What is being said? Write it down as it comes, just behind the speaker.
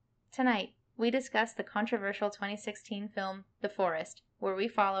Tonight, we discuss the controversial 2016 film The Forest, where we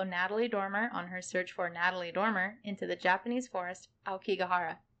follow Natalie Dormer on her search for Natalie Dormer into the Japanese forest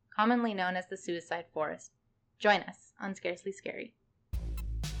Aokigahara, commonly known as the Suicide Forest. Join us on Scarcely Scary.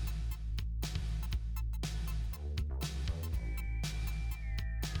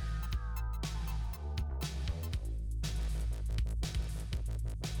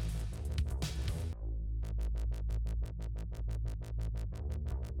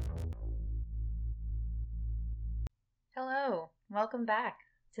 Hello, welcome back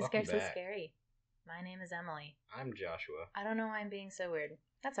to Scarcely Scary. My name is Emily. I'm Joshua. I don't know why I'm being so weird.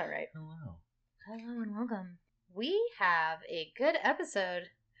 That's alright. Hello. Hello and welcome. We have a good episode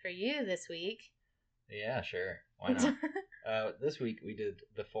for you this week. Yeah, sure. Why not? This week we did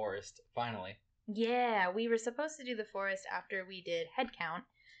The Forest, finally. Yeah, we were supposed to do The Forest after we did Headcount,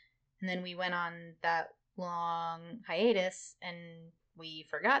 and then we went on that long hiatus, and we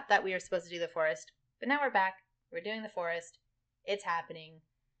forgot that we were supposed to do The Forest, but now we're back. We're doing The Forest. It's happening.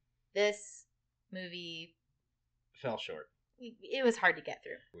 This movie fell short. It was hard to get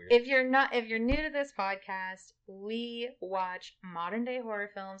through. Weird. If you're new to this podcast, we watch modern day horror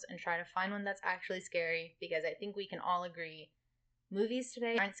films and try to find one that's actually scary, because I think we can all agree movies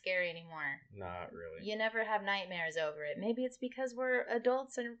today aren't scary anymore. Not really. You never have nightmares over it. Maybe it's because we're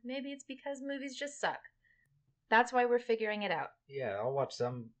adults, and maybe it's because movies just suck. That's why we're figuring it out. Yeah, I'll watch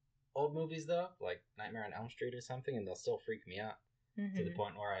some old movies though, like Nightmare on Elm Street or something, and they'll still freak me out. Mm-hmm. To the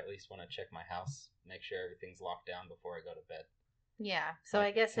point where I at least want to check my house, make sure everything's locked down before I go to bed. Yeah, so like,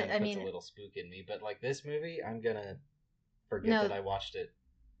 I guess puts a little spook in me. But like this movie, I'm gonna forget that I watched it.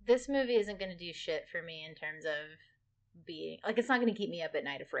 This movie isn't gonna do shit for me in terms of being like, it's not gonna keep me up at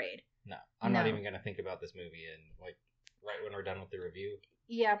night afraid. No, I'm not even gonna think about this movie and like right when we're done with the review.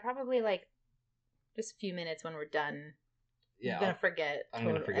 Yeah, probably like just a few minutes when we're done. Yeah, I'm gonna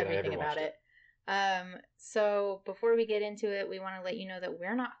forget everything about it. So before we get into it, we want to let you know that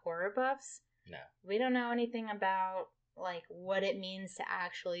we're not horror buffs. No. We don't know anything about like what it means to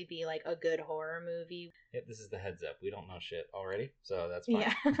actually be like a good horror movie. Yep, this is the heads up. We don't know shit already, so that's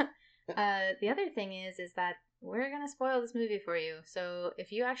fine. Yeah. The other thing is that we're gonna spoil this movie for you. So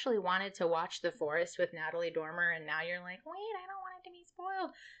if you actually wanted to watch The Forest with Natalie Dormer and now you're like, wait, I don't want it to be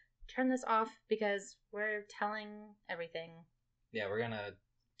spoiled, turn this off, because we're telling everything. Yeah, we're gonna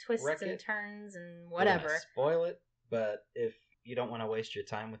twists and turns and whatever. We're gonna spoil it, but if you don't want to waste your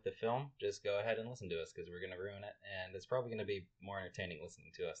time with the film, just go ahead and listen to us, because we're gonna ruin it, and it's probably gonna be more entertaining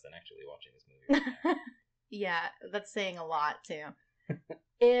listening to us than actually watching this movie right now. Yeah, that's saying a lot too.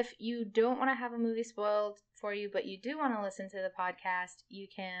 If you don't want to have a movie spoiled for you, but you do want to listen to the podcast, you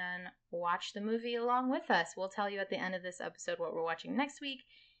can watch the movie along with us. We'll tell you at the end of this episode what we're watching next week,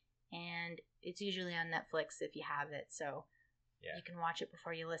 and it's usually on Netflix if you have it, so yeah, you can watch it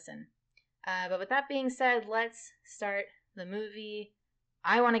before you listen. But with that being said, let's start the movie.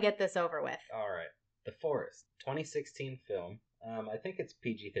 I want to get this over with. All right. The Forest, 2016 film. I think it's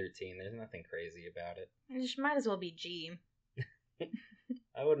PG-13. There's nothing crazy about it. It might as well be G.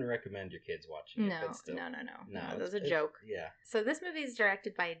 I wouldn't recommend your kids watching it. But still. No. That was a joke. Yeah. So this movie is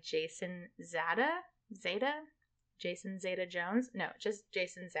directed by Jason Zada? Jason Zada Jones? No, just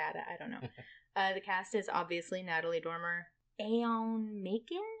Jason Zada. I don't know. The cast is obviously Natalie Dormer. Eoin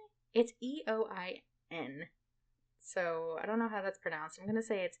Makin? It's Eoin. So I don't know how that's pronounced. I'm gonna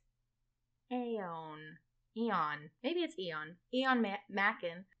say it's Eoin. Maybe it's Eoin. Eoin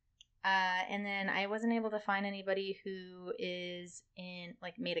Makin. And then I wasn't able to find anybody who is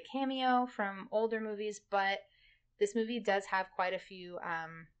made a cameo from older movies, but this movie does have quite a few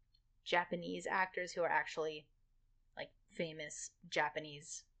Japanese actors who are actually like famous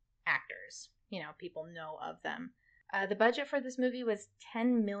Japanese actors. You know, people know of them. The budget for this movie was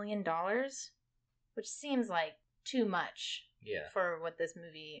 $10 million, which seems like too much for what this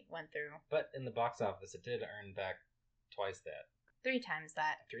movie went through. But in the box office, it did earn back twice that. 3 times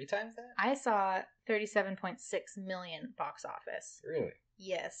that. 3 times that? I saw 37.6 million box office. Really?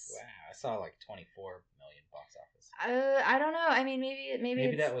 Yes. Wow, I saw like 24 million box office. I don't know. I mean,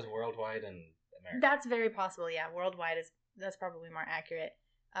 maybe that was worldwide and America. That's very possible. Yeah, worldwide that's probably more accurate.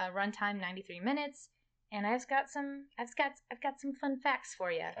 Runtime 93 minutes. And I've got some fun facts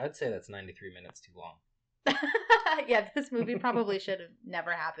for you. I'd say that's 93 minutes too long. Yeah, this movie probably should have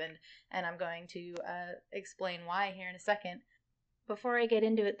never happened, and I'm going to explain why here in a second. Before I get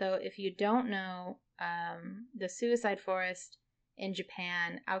into it, though, if you don't know, the Suicide Forest in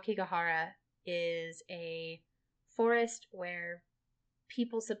Japan, Aokigahara, is a forest where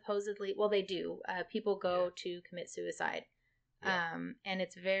people supposedly, well, they do. People go to commit suicide. Yeah. And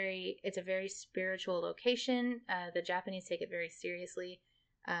it's a very spiritual location. The Japanese take it very seriously.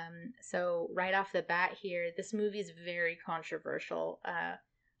 So right off the bat here, this movie is very controversial.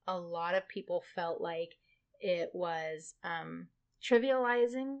 A lot of people felt like it was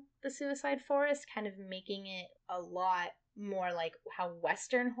trivializing the Suicide Forest, kind of making it a lot more like how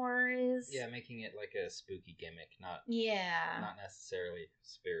Western horror is. Yeah, making it like a spooky gimmick, not necessarily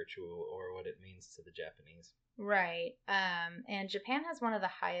spiritual or what it means to the Japanese. Right. And Japan has one of the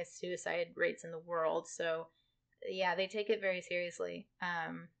highest suicide rates in the world, so yeah, they take it very seriously.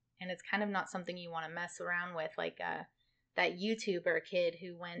 And it's kind of not something you want to mess around with, like that YouTuber kid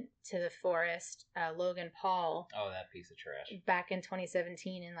who went to the forest, Logan Paul. Oh, that piece of trash. Back in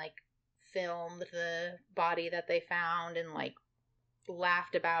 2017 and like filmed the body that they found and like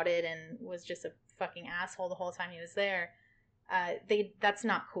laughed about it and was just a fucking asshole the whole time he was there. That's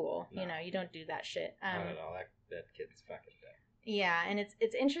not cool. No. You know, you don't do that shit. Not at all. That kid's fucking dead. Yeah, and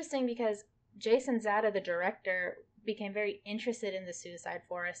it's interesting because Jason Zada, the director, became very interested in the Suicide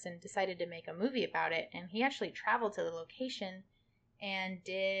Forest and decided to make a movie about it. And he actually traveled to the location and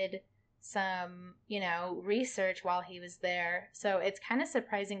did some, research while he was there. So it's kind of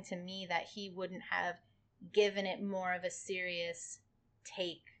surprising to me that he wouldn't have given it more of a serious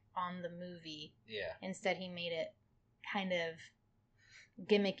take on the movie. Yeah. Instead, he made it kind of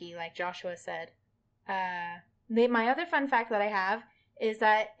gimmicky, like Joshua said. My other fun fact that I have is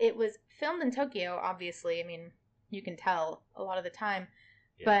that it was filmed in Tokyo, obviously. I mean, you can tell a lot of the time.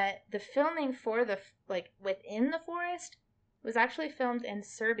 Yeah. But the filming for within the forest was actually filmed in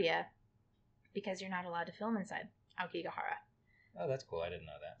Serbia because you're not allowed to film inside Aokigahara. Oh, that's cool. I didn't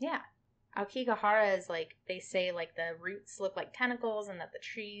know that. Yeah. Aokigahara is they say the roots look like tentacles and that the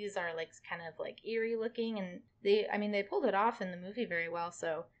trees are kind of eerie looking, and they pulled it off in the movie very well,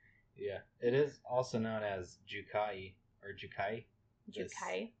 so. Yeah. It is also known as Jukai or Jukai.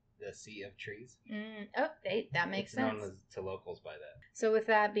 Jukai. The Sea of Trees. That makes sense. It's known to locals by that. So with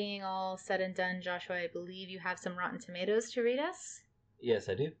that being all said and done, Joshua, I believe you have some Rotten Tomatoes to read us? Yes,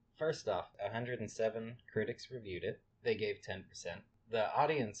 I do. First off, 107 critics reviewed it. They gave 10%. The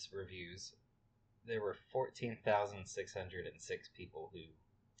audience reviews, there were 14,606 people who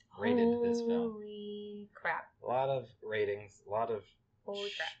rated this film. Holy crap. A lot of ratings, a lot of Holy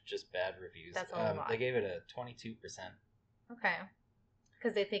crap. Just bad reviews. That's a lot. They gave it a 22%. Okay.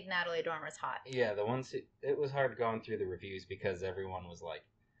 Because they think Natalie Dormer's hot. Yeah, it was hard going through the reviews because everyone was like,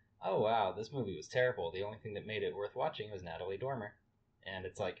 oh wow, this movie was terrible. The only thing that made it worth watching was Natalie Dormer. And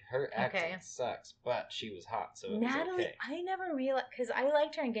it's like, her acting sucks, but she was hot, so it was okay. I never realized, because I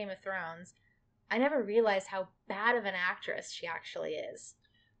liked her in Game of Thrones, I never realized how bad of an actress she actually is.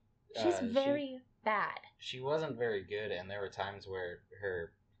 She's very bad. She wasn't very good, and there were times where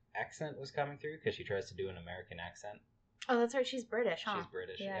her accent was coming through, because she tries to do an American accent. Oh, that's right, she's British, huh? She's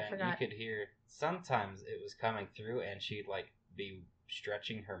British, yeah, and I forgot. You could hear, sometimes it was coming through, and she'd be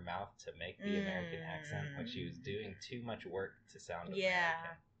stretching her mouth to make the American accent. Like she was doing too much work to sound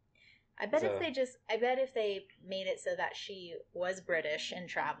American. I bet if they made it so that she was British and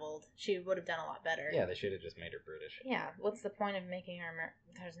traveled, she would have done a lot better. Yeah, they should have just made her British. Yeah, what's the point of making her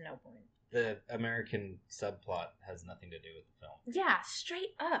There's no point. The American subplot has nothing to do with the film. Yeah,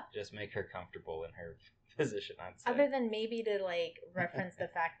 straight up. Just make her comfortable in her position, I'd say. Other than maybe to reference the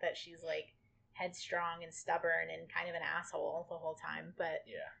fact that she's headstrong and stubborn and kind of an asshole the whole time, but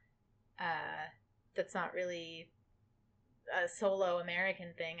that's not really a solo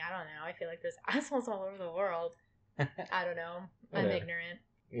American thing. I don't know. I feel like there's assholes all over the world. I don't know. I'm ignorant.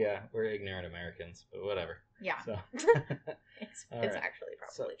 Yeah, we're ignorant Americans, but whatever. Yeah. So. It's actually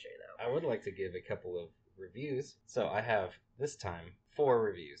probably true, though. I would like to give a couple of reviews. So I have, this time, 4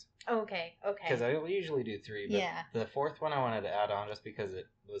 reviews. Okay. Because I usually do 3, but the 4th one I wanted to add on just because it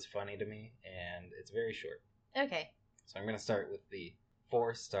was funny to me, and it's very short. Okay. So I'm going to start with the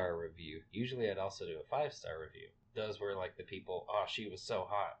 4-star review. Usually I'd also do a 5-star review. Those were the people, oh, she was so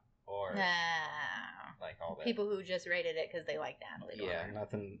hot, or all that. People who just rated it because they liked Natalie Dormer.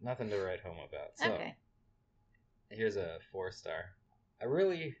 Yeah, nothing to write home about. So, okay. Here's a 4-star. I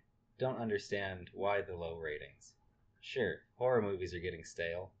really don't understand why the low ratings. Sure, horror movies are getting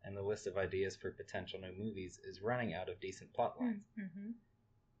stale, and the list of ideas for potential new movies is running out of decent plot lines. Mm-hmm.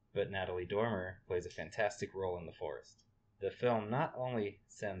 But Natalie Dormer plays a fantastic role in the forest. The film not only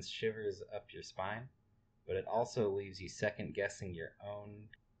sends shivers up your spine, but it also leaves you second-guessing your own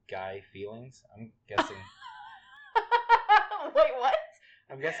guy feelings. I'm guessing... Wait, what?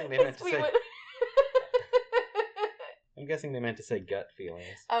 I'm guessing they meant to say... I'm guessing they meant to say gut feelings.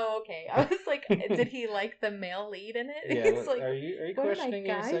 Oh, okay. I was like, did he like the male lead in it? Yeah, it's are you questioning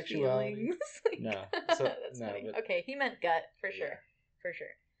your sexuality? No. So, no. But... Okay, he meant gut, for sure. For sure.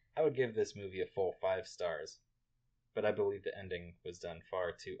 I would give this movie a full 5 stars. but I believe the ending was done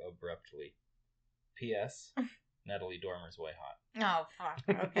far too abruptly. P.S. Natalie Dormer's way hot. Oh,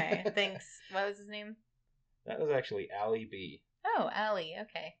 fuck. Okay. Thanks. What was his name? That was actually Allie B. Oh, Allie.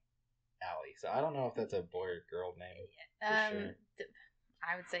 Okay. Allie. So I don't know if that's a boy or girl name. Sure.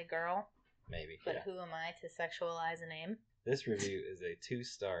 I would say girl. Maybe, But yeah. who am I to sexualize a name? This review is a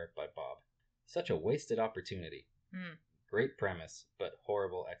 2-star by Bob. Such a wasted opportunity. Hmm. Great premise, but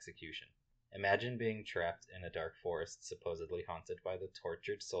horrible execution. Imagine being trapped in a dark forest supposedly haunted by the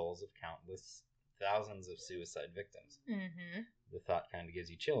tortured souls of countless thousands of suicide victims. Mm-hmm. The thought kind of gives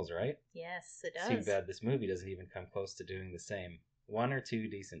you chills, right? Yes, it does. Too bad this movie doesn't even come close to doing the same. 1 or 2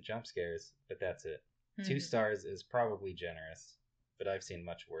 decent jump scares, but that's it. 2 stars is probably generous, but I've seen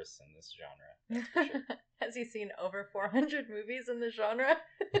much worse in this genre. That's for sure. Has he seen over 400 movies in the genre?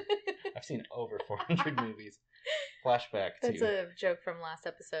 I've seen over 400 movies. Flashback to... That's a joke from last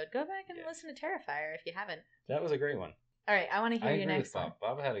episode. Go back and Yeah. listen to Terrifier if you haven't. That was a great one. All right, I want to hear I your agree next with one.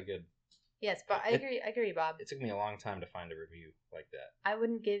 Bob. Bob had a good... Yes, but I agree, Bob. It took me a long time to find a review like that. I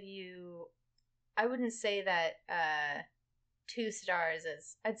wouldn't say that 2 stars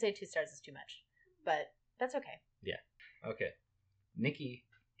is... I'd say 2 stars is too much. But that's okay. Yeah. Okay. Nikki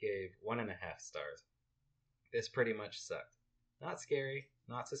gave 1.5 stars. This pretty much sucked. Not scary,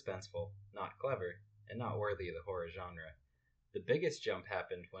 not suspenseful, not clever, and not worthy of the horror genre. The biggest jump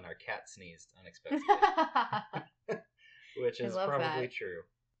happened when our cat sneezed unexpectedly, which is probably true.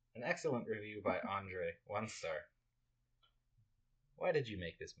 An excellent review by Andre, 1 star. Why did you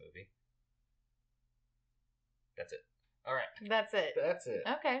make this movie? That's it. All right. That's it. That's it.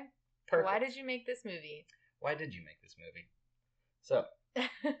 Okay. Perfect. Why did you make this movie? Why did you make this movie? So,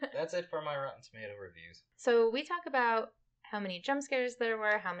 that's it for my Rotten Tomato reviews. So we talk about how many jump scares there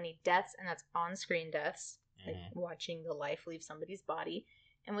were, how many deaths, and that's on-screen deaths, like watching the life leave somebody's body.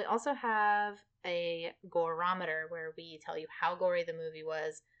 And we also have a gorometer where we tell you how gory the movie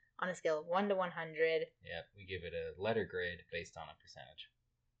was on a scale of 1 to 100. Yeah, we give it a letter grade based on a percentage.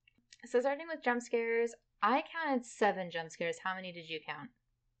 So starting with jump scares, I counted 7 jump scares. How many did you count?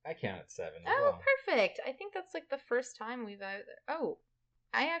 I counted 7 as Oh, well. perfect. I think that's like the first time we've either... Oh,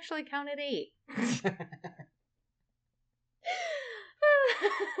 I actually counted 8.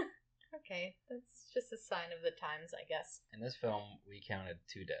 Okay, that's just a sign of the times, I guess. In this film, we counted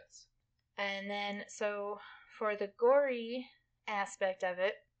 2 deaths. And then, so for the gory aspect of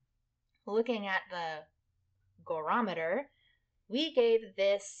it, looking at the gorometer, we gave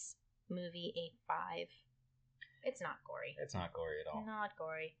this movie a 5. It's not gory. It's not gory at all. Not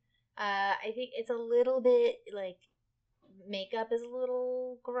gory. I think it's a little bit, like, makeup is a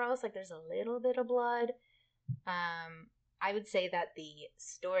little gross. Like, there's a little bit of blood. I would say that the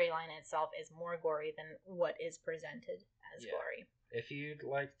storyline itself is more gory than what is presented as gory. If you'd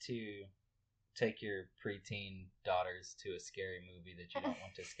like to take your preteen daughters to a scary movie that you don't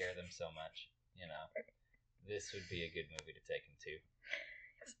want to scare them so much, you know, this would be a good movie to take them to.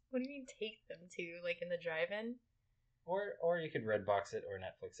 What do you mean take them to? Like in the drive-in? Or you could Redbox it or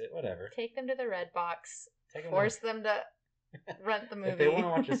Netflix it, whatever. Take them to the Redbox. Take them Force them to rent the movie. If they want to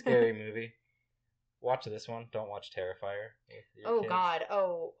watch a scary movie, watch this one. Don't watch Terrifier with your kids. God.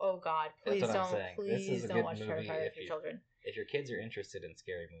 Oh God. Please That's what don't. I'm saying. Please This is a don't good watch movie Terrifier if with your children. If your kids are interested in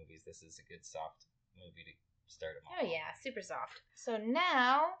scary movies, this is a good soft movie to start them off. Oh yeah, super soft. So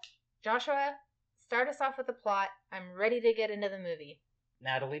now, Joshua, start us off with the plot. I'm ready to get into the movie.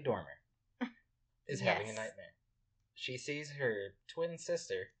 Natalie Dormer is having a Yes. nightmare. She sees her twin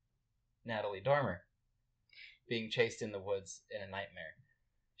sister, Natalie Dormer, being chased in the woods in a nightmare.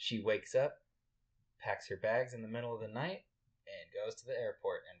 She wakes up, packs her bags in the middle of the night, and goes to the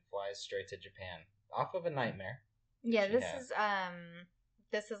airport and flies straight to Japan. Off of a nightmare. Yeah, she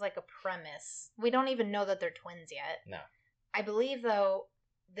this is like a premise. We don't even know that they're twins yet. No. I believe though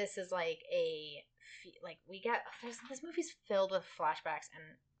this is like this movie's filled with flashbacks,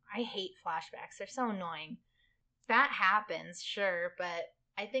 and I hate flashbacks. They're so annoying. That happens, sure, but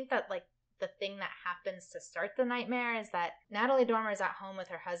I think that like the thing that happens to start the nightmare is that Natalie Dormer is at home with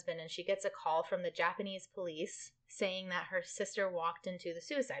her husband, and she gets a call from the Japanese police saying that her sister walked into the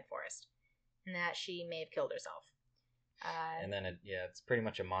suicide forest and that she may have killed herself. And then it's pretty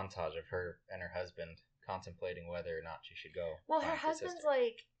much a montage of her and her husband contemplating whether or not she should go. Well, her husband's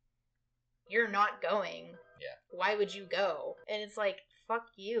like, "You're not going. Yeah. Why would you go?" And it's like, fuck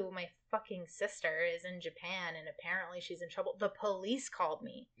you. My fucking sister is in Japan and apparently she's in trouble. The police called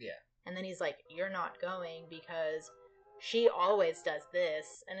me. Yeah. And then he's like, "You're not going because she always does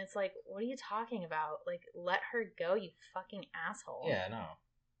this." And it's like, what are you talking about? Like, let her go, you fucking asshole. Yeah, no.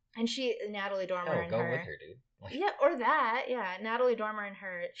 And Natalie Dormer, go with her, dude. Like, yeah, or that, yeah. Natalie Dormer in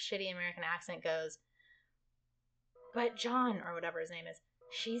her shitty American accent goes, But John, or whatever his name is,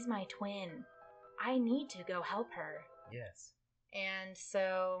 she's my twin. I need to go help her. Yes. And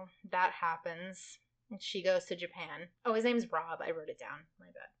so that happens. She goes to Japan. Oh, his name's Rob. I wrote it down. My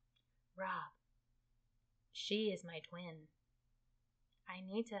bad. Rob. She is my twin. I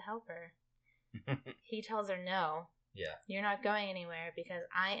need to help her. He tells her no. Yeah. You're not going anywhere because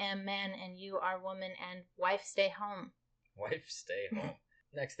I am man and you are woman and wife stay home. Wife, stay home.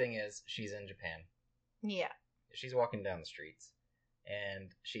 Next thing is she's in Japan. Yeah. She's walking down the streets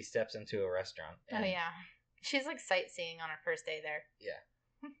and she steps into a restaurant. Oh, yeah. She's like sightseeing on her first day there. Yeah.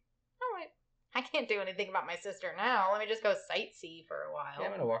 Oh, wait. I can't do anything about my sister now. Let me just go sightsee for a while. Yeah,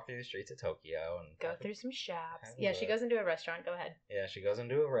 I'm going to walk through the streets of Tokyo and go through some shops. Yeah, she goes into a restaurant. Go ahead. Yeah, she goes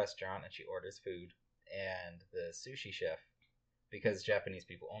into a restaurant and she orders food. And the sushi chef, because Japanese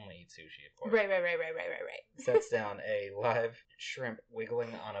people only eat sushi, of course. Right. Sets down a live shrimp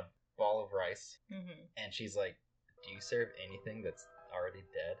wiggling on a ball of rice. Mm-hmm. And she's like, do you serve anything that's already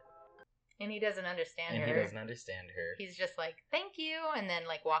dead? And he doesn't understand her. And he doesn't understand her. He's just like, thank you, and then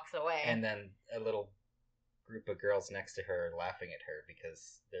like walks away. And then a little group of girls next to her are laughing at her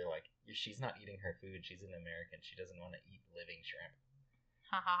because they're like, she's not eating her food. She's an American. She doesn't want to eat living shrimp.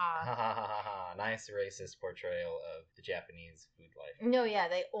 Ha ha ha. Ha ha ha ha ha. Nice racist portrayal of the Japanese food life. No, yeah,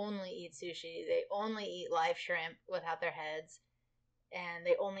 they only eat sushi. They only eat live shrimp without their heads. And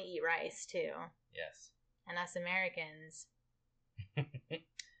they only eat rice, too. Yes. And us Americans,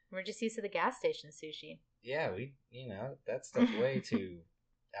 we're just used to the gas station sushi. Yeah, that stuff's way too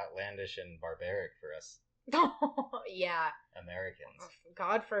outlandish and barbaric for us Yeah. Americans.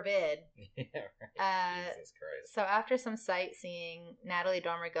 God forbid. Yeah, right. Jesus Christ. So after some sightseeing, Natalie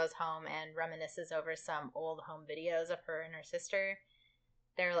Dormer goes home and reminisces over some old home videos of her and her sister.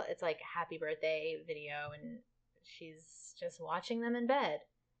 It's like a happy birthday video, and she's just watching them in bed.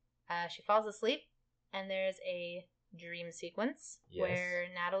 She falls asleep, and there's a dream sequence where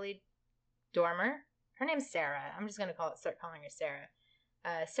Natalie Dormer, her name's Sarah. I'm just going to start calling her Sarah.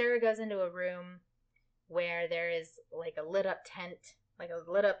 Sarah goes into a room where there is like a lit up tent, like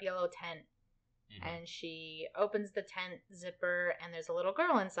a lit up yellow tent. Mm-hmm. And she opens the tent zipper and there's a little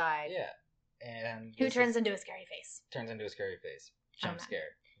girl inside. Yeah. And who turns into a scary face. Jump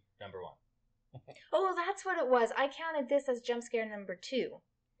scare. Number 1. Oh, that's what it was. I counted this as jump scare number 2.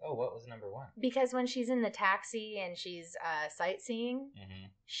 Oh, what was number 1? Because when she's in the taxi and she's sightseeing,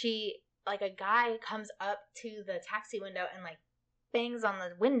 she, like, a guy comes up to the taxi window and, like, bangs on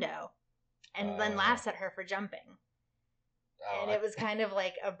the window and then laughs at her for jumping. And it was kind of,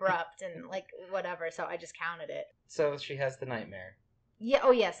 like, abrupt and, like, whatever, so I just counted it. So she has the nightmare. Yeah.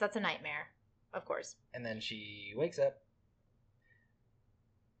 Oh, yes, that's a nightmare. Of course. And then she wakes up.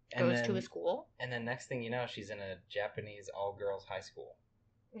 Goes to a school. And then next thing you know, she's in a Japanese all-girls high school.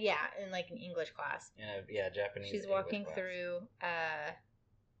 Yeah, in like an English class. Japanese. She's walking through.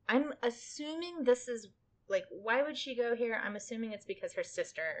 I'm assuming this is like, why would she go here? I'm assuming it's because her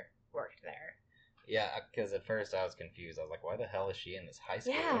sister worked there. Yeah, because at first I was confused. I was like, why the hell is she in this high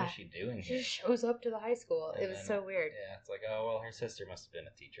school? Yeah. What is she doing here? She just shows up to the high school. It was so weird. Yeah, it's like, oh, well, her sister must have been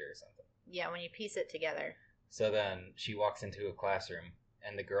a teacher or something. Yeah, when you piece it together. So then she walks into a classroom,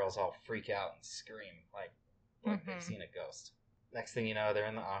 and the girls all freak out and scream like they've seen a ghost. Next thing you know, they're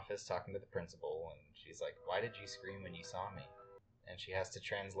in the office talking to the principal, and she's like, why did you scream when you saw me? And she has to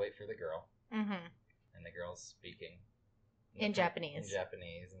translate for the girl. Mm-hmm. And the girl's speaking. In Japanese.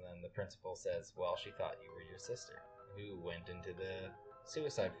 And then the principal says, well, she thought you were your sister, who went into the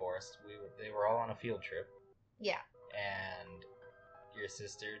suicide forest. They were all on a field trip. Yeah. And your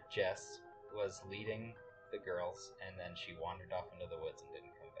sister, Jess, was leading the girls, and then she wandered off into the woods and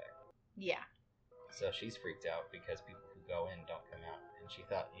didn't come back. Yeah. So she's freaked out because people who go in don't come out, and she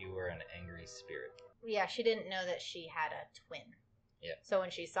thought you were an angry spirit. Yeah, she didn't know that she had a twin. Yeah. So when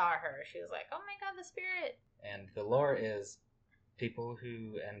she saw her, she was like, oh my god, the spirit. And the lore is, people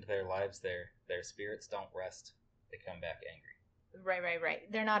who end their lives there, their spirits don't rest. They come back angry. Right.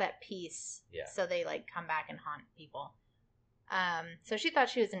 They're not at peace. Yeah. So they, like, come back and haunt people. So she thought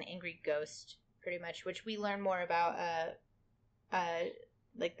she was an angry ghost, pretty much, which we learn more about,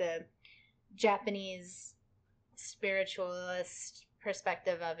 like, the Japanese spiritualist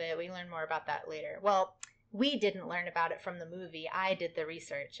perspective of it. We learn more about that later. Well, we didn't learn about it from the movie. I did the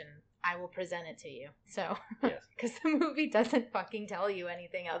research, and I will present it to you. So, yes. Because the movie doesn't fucking tell you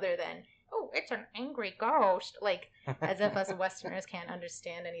anything other than, oh, it's an angry ghost. Like, as if us Westerners can't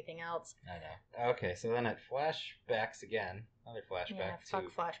understand anything else. I know. Okay, so then it flashbacks again. Another flashback to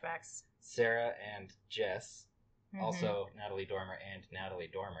flashbacks. Sarah and Jess, also Natalie Dormer and Natalie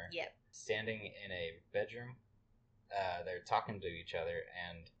Dormer. Yep. Standing in a bedroom. They're talking to each other,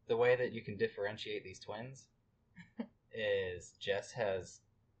 and the way that you can differentiate these twins is Jess has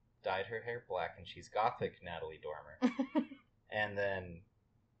dyed her hair black and she's gothic Natalie Dormer. And then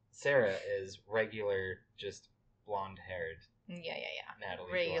Sarah is regular, just blonde-haired Yeah.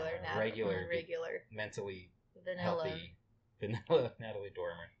 Natalie Regular Dormer. Regular. Mentally Vanilla. healthy vanilla Natalie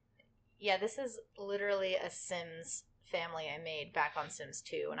Dormer. Yeah, this is literally a Sims family I made back on Sims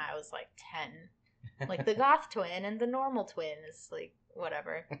 2 when I was like 10. Like the goth twin and the normal twin is like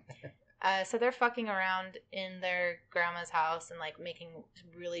whatever. So they're fucking around in their grandma's house and like making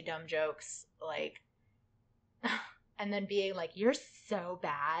really dumb jokes, like, and then being like, "You're so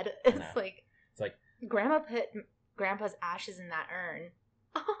bad." It's like Grandma put Grandpa's ashes in that urn.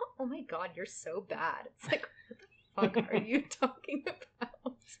 Oh my God, you're so bad. It's like, what the fuck are you talking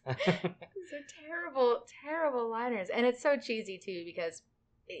about? These are terrible, terrible liners, and it's so cheesy too because,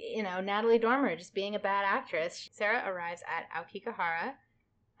 you know, Natalie Dormer just being a bad actress. Sarah arrives at Aokigahara.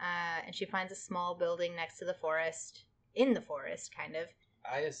 And she finds a small building next to the forest, in the forest, kind of.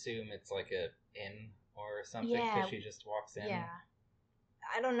 I assume it's like a inn or something because she just walks in. Yeah.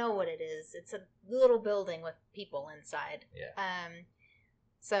 I don't know what it is. It's a little building with people inside. Yeah.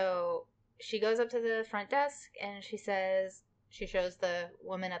 So she goes up to the front desk and she shows the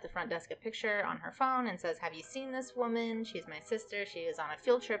woman at the front desk a picture on her phone and says, "Have you seen this woman? She's my sister. She is on a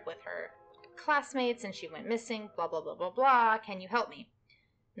field trip with her classmates and she went missing, blah, blah, blah, blah, blah. Can you help me?"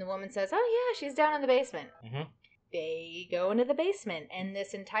 And the woman says, "Oh yeah, she's down in the basement." Mm-hmm. They go into the basement, and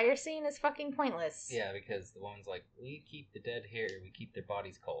this entire scene is fucking pointless. Yeah, because the woman's like, "We keep the dead here. We keep their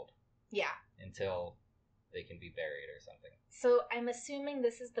bodies cold." Yeah. Until they can be buried or something. So I'm assuming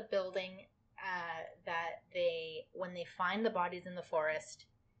this is the building that when they find the bodies in the forest,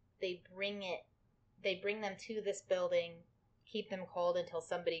 they bring them to this building, keep them cold until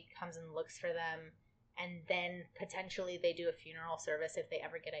somebody comes and looks for them. And then potentially they do a funeral service if they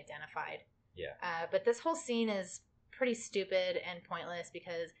ever get identified. Yeah. But this whole scene is pretty stupid and pointless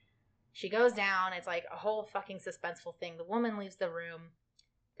because she goes down. It's like a whole fucking suspenseful thing. The woman leaves the room.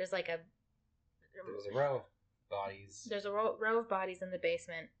 There's a row of bodies. There's a row of bodies in the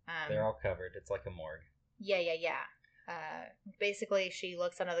basement. They're all covered. It's like a morgue. Yeah. Basically, she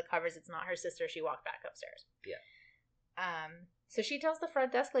looks under the covers. It's not her sister. She walked back upstairs. Yeah. So she tells the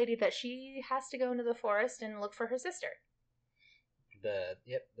front desk lady that she has to go into the forest and look for her sister. The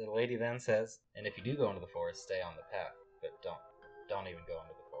lady then says, "And if you do go into the forest, stay on the path, but don't even go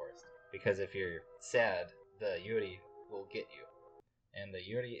into the forest, because if you're sad, the Yuri will get you." And the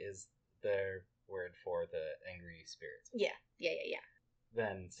Yuri is their word for the angry spirits. Yeah.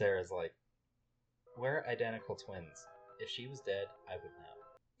 Then Sarah's like, "We're identical twins. If she was dead, I would know."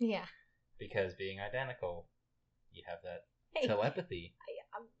 Yeah. Because being identical, you have that telepathy.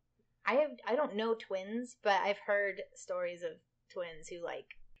 I don't know twins, but I've heard stories of twins who, like,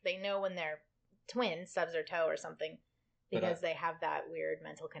 they know when they're twins, stubs their toe or something, because they have that weird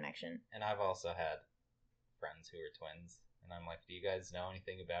mental connection. And I've also had friends who are twins, and I'm like, "Do you guys know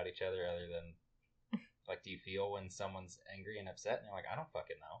anything about each other other than, like, do you feel when someone's angry and upset?" And you're like, "I don't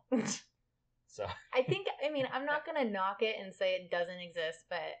fucking know." So I'm not gonna knock it and say it doesn't exist,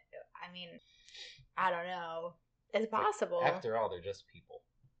 but I don't know. It's possible. After all, they're just people.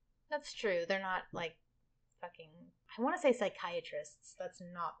 That's true. They're not like fucking. I want to say psychiatrists. That's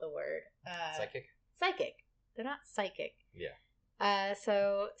not the word. Psychic. They're not psychic. Yeah.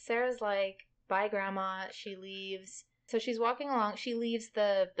 So Sarah's like, "Bye, Grandma." She leaves. So she's walking along. She leaves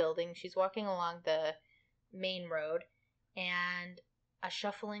the building. She's walking along the main road, and a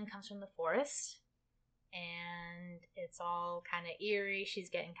shuffling comes from the forest, and it's all kind of eerie. She's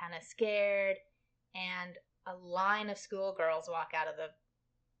getting kind of scared, and a line of schoolgirls walk out of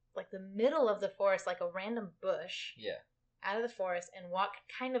the middle of the forest, like a random bush. Yeah. Out of the forest and walk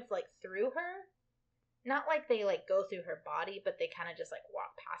kind of like through her. Not like they like go through her body, but they kind of just like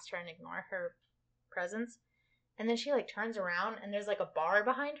walk past her and ignore her presence. And then she like turns around and there's like a bar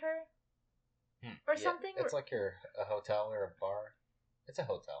behind her. Or something. It's like a hotel or a bar. It's a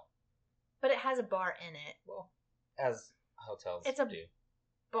hotel. But it has a bar in it. Well, as hotels it's a do.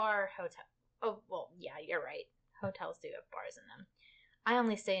 Bar hotel. Oh, well, yeah, you're right. Hotels do have bars in them. I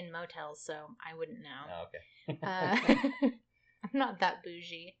only stay in motels, so I wouldn't know. Oh, okay. I'm not that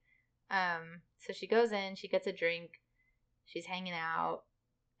bougie. So she goes in, she gets a drink, she's hanging out,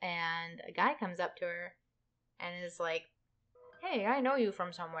 and a guy comes up to her and is like, "Hey, I know you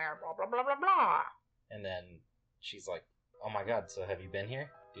from somewhere, blah, blah, blah, blah, blah." And then she's like, "Oh my God, so have you been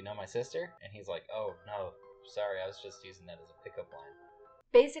here? Do you know my sister?" And he's like, "Oh, no, sorry, I was just using that as a pickup line."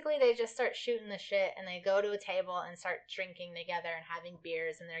 Basically, they just start shooting the shit, and they go to a table and start drinking together and having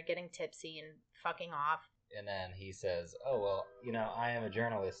beers, and they're getting tipsy and fucking off. And then he says, "Oh, well, I am a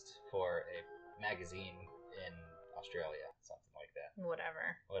journalist for a magazine in Australia, something like that.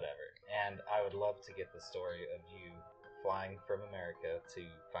 Whatever. And I would love to get the story of you flying from America to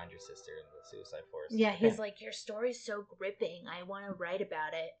find your sister in the suicide forest. Yeah, he's like, your story's so gripping. I want to write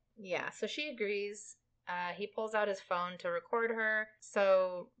about it. Yeah, so she agrees. He pulls out his phone to record her.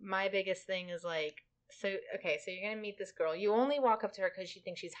 So my biggest thing is like, so you're going to meet this girl. You only walk up to her because you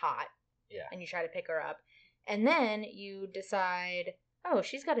think she's hot. Yeah. And you try to pick her up. And then you decide, oh,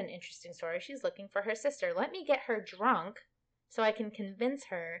 she's got an interesting story. She's looking for her sister. Let me get her drunk so I can convince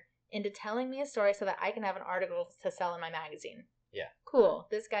her into telling me a story so that I can have an article to sell in my magazine. Yeah. Cool.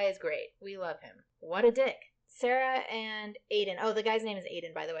 This guy is great. We love him. What a dick. Sarah and Aiden. Oh, the guy's name is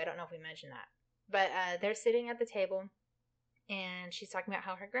Aiden, by the way. I don't know if we mentioned that. But they're sitting at the table, and she's talking about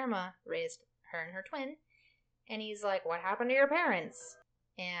how her grandma raised her and her twin. And he's like, what happened to your parents?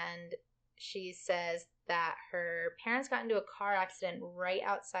 And she says that her parents got into a car accident right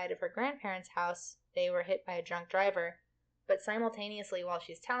outside of her grandparents' house. They were hit by a drunk driver. But simultaneously, while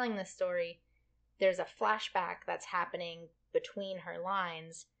she's telling this story, there's a flashback that's happening between her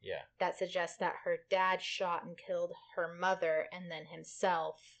lines that suggests that her dad shot and killed her mother and then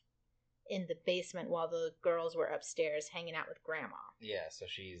himself in the basement while the girls were upstairs hanging out with grandma. Yeah, so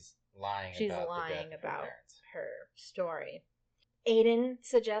she's lying about her story. Aiden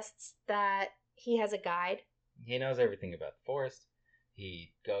suggests that he has a guide. He knows everything about the forest.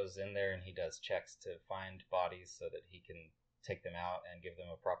 He goes in there and he does checks to find bodies so that he can take them out and give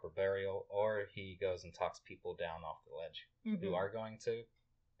them a proper burial, or he goes and talks people down off the ledge who are going to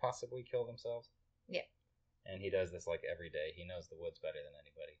possibly kill themselves. Yeah. And he does this like every day. He knows the woods better than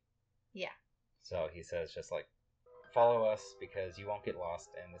anybody. Yeah. So he says just like, follow us because you won't get lost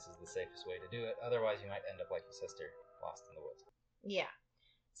and this is the safest way to do it. Otherwise you might end up like your sister, lost in the woods. Yeah.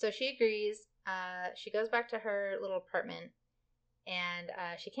 So she agrees. She goes back to her little apartment and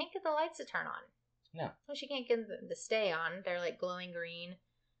she can't get the lights to turn on. No. Well, she can't get them to stay on. They're like glowing green.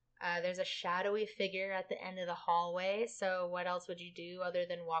 There's a shadowy figure at the end of the hallway. So what else would you do other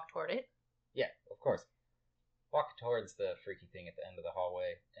than walk toward it? Yeah, of course. Walk towards the freaky thing at the end of the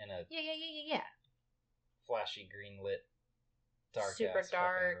hallway in a Yeah. flashy green lit dark super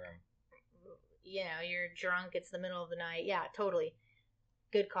dark room. You know, you're drunk, it's the middle of the night. Yeah, totally.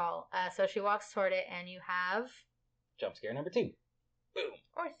 Good call. So she walks toward it and you have jump scare number 2. Boom.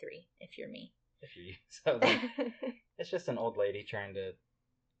 Or 3 if you're me. If you so then, it's just an old lady trying to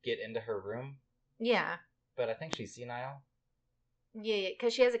get into her room. Yeah. But I think she's senile. Yeah,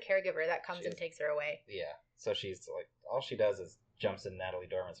 because she has a caregiver that comes and takes her away. Yeah. So she's like, all she does is jumps in Natalie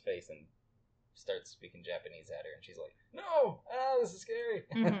Dormer's face and starts speaking Japanese at her, and she's like, "No, this is scary."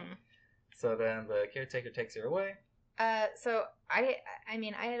 Mm-hmm. So then the caretaker takes her away. So I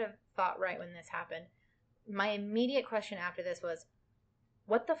mean, I had a thought right when this happened. My immediate question after this was,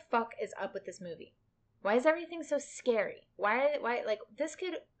 what the fuck is up with this movie? Why is everything so scary? Why, like, this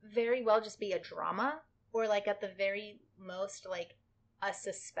could very well just be a drama, or, like, at the very most, like, a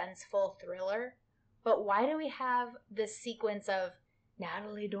suspenseful thriller. But why do we have this sequence of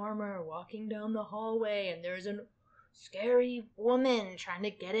Natalie Dormer walking down the hallway, and there's a scary woman trying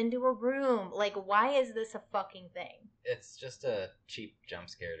to get into a room? Like, why is this a fucking thing? It's just a cheap jump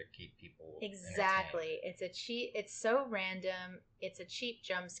scare to keep people exactly entertained. It's so random. It's a cheap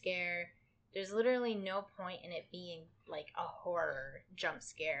jump scare. There's literally no point in it being like a horror jump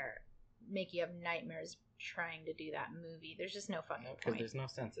scare, make you have nightmares trying to do that movie. There's just no fucking point. Because there's no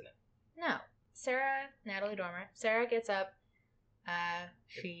sense in it. No. Natalie Dormer, Sarah gets up.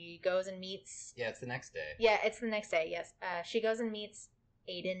 She goes and meets... Yeah, it's the next day. Yeah, it's the next day, yes. She goes and meets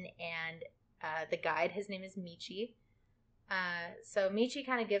Aiden and the guide. His name is Michi. So Michi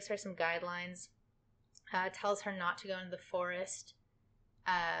kind of gives her some guidelines, tells her not to go into the forest,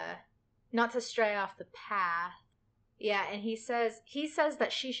 not to stray off the path. Yeah, and he says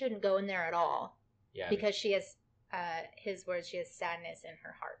that she shouldn't go in there at all. Yeah. Because she has, his words, she has sadness in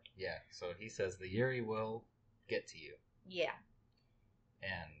her heart. Yeah, so he says the Yuri will get to you. Yeah.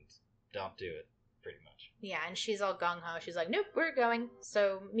 And don't do it, pretty much. Yeah, and she's all gung-ho. She's like, nope, we're going.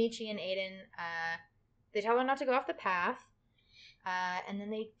 So Michi and Aiden, they tell her not to go off the path. And then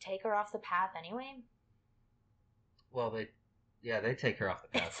they take her off the path anyway. Well, they take her off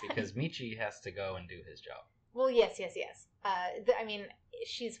the path because Michi has to go and do his job. Well, yes. I mean,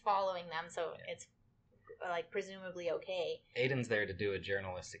 she's following them, so it's, like, presumably okay. Aiden's there to do a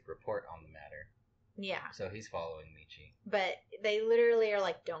journalistic report on the matter. Yeah. So he's following Michi. But they literally are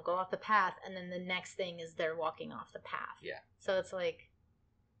like, don't go off the path, and then the next thing is they're walking off the path. Yeah. So it's like...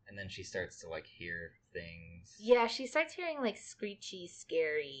 And then she starts to, like, hear things. Yeah, she starts hearing, like, screechy,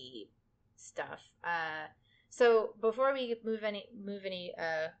 scary stuff. So before we move any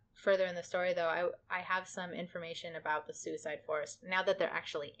further in the story, though, I have some information about the suicide forest now that they're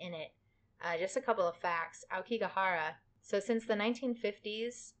actually in it. Just a couple of facts. Aokigahara. So since the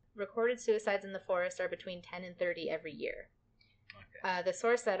 1950s, recorded suicides in the forest are between 10 and 30 every year. Okay. The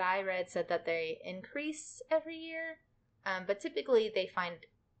source that I read said that they increase every year, but typically they find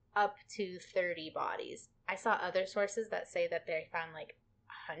up to 30 bodies. I saw other sources that say that they found like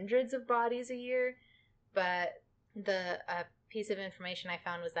hundreds of bodies a year, but the piece of information I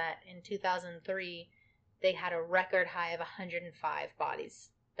found was that in 2003, they had a record high of 105 bodies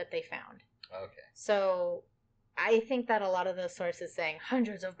that they found. Okay. So I think that a lot of those sources saying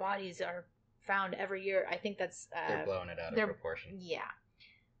hundreds of bodies are found every year, I think that's... they're blowing it out of proportion. Yeah.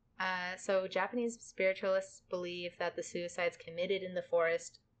 So Japanese spiritualists believe that the suicides committed in the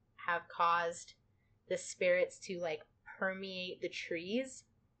forest have caused the spirits to, like, permeate the trees.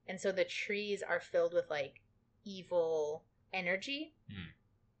 And so the trees are filled with, like, evil energy.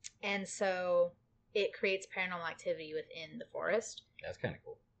 And so it creates paranormal activity within the forest. That's kind of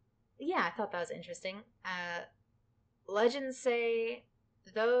cool. Yeah, I thought that was interesting. Legends say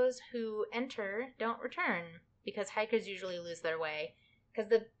those who enter don't return because hikers usually lose their way. Because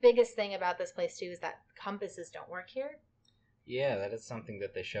the biggest thing about this place, too, is that compasses don't work here. Yeah, that is something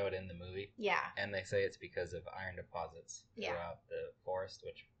that they showed in the movie. Yeah. And they say it's because of iron deposits throughout the forest,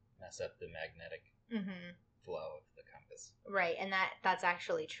 which mess up the magnetic flow of the compass. Right, and that's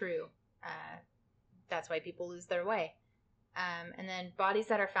actually true. That's why people lose their way. And then bodies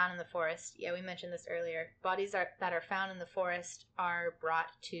that are found in the forest. Yeah, we mentioned this earlier. Bodies that are found in the forest are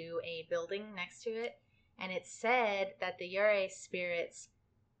brought to a building next to it. And it's said that the Yurei spirits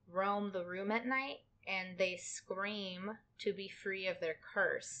roam the room at night and they scream to be free of their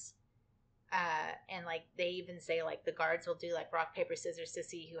curse. And, like, they even say, like, the guards will do, like, rock, paper, scissors to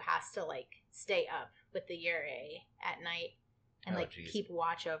see who has to, like, stay up with the Yurei at night and, keep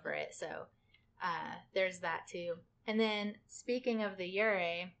watch over it. So, there's that, too. And then, speaking of the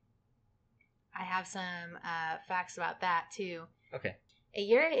Yurei, I have some facts about that, too. Okay. A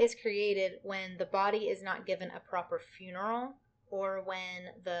Yurei is created when the body is not given a proper funeral or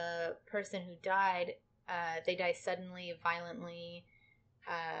when the person who died, they die suddenly, violently,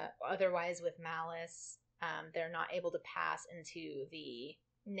 otherwise with malice. They're not able to pass into the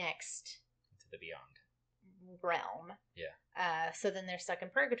next... into the beyond. Realm. Yeah. So then they're stuck in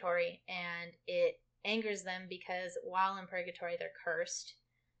purgatory, and it angers them because while in purgatory they're cursed,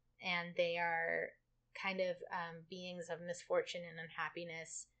 and they are kind of beings of misfortune and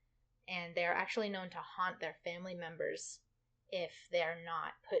unhappiness, and they're actually known to haunt their family members if they're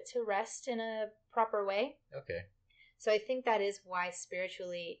not put to rest in a proper way. Okay. So I think that is why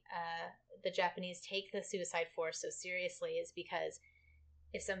spiritually the Japanese take the suicide force so seriously, is because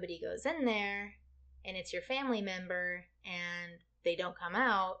if somebody goes in there and it's your family member and they don't come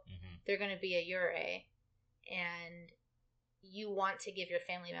out, they're going to be a Yurei, and you want to give your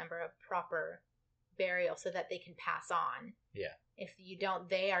family member a proper burial so that they can pass on. Yeah. If you don't,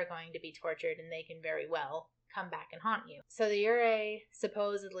 they are going to be tortured and they can very well come back and haunt you. So the Yurei,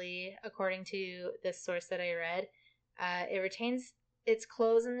 supposedly, according to this source that I read, it retains its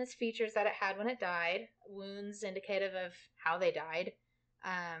clothes and its features that it had when it died, wounds indicative of how they died.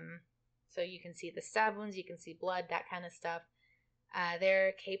 So you can see the stab wounds, you can see blood, that kind of stuff.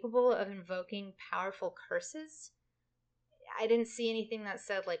 They're capable of invoking powerful curses. I didn't see anything that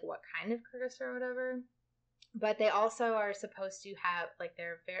said, like, what kind of curse or whatever. But they also are supposed to have, like,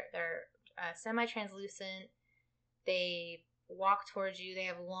 they're semi-translucent. They walk towards you. They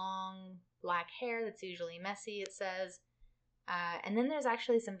have long black hair that's usually messy, it says. And then there's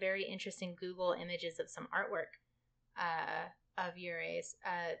actually some very interesting Google images of some artwork of Yureis.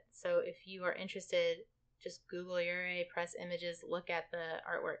 So if you are interested, just Google Yurei, press images, look at the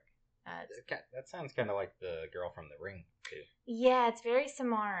artwork. That sounds kind of like the girl from The Ring, too. Yeah, it's very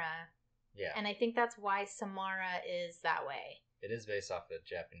Samara. Yeah. And I think that's why Samara is that way. It is based off of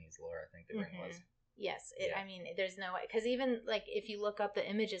Japanese lore, I think The Ring was. Yes. I mean, there's no way. Because even, like, if you look up the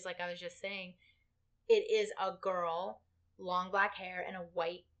images, like I was just saying, it is a girl, long black hair, and a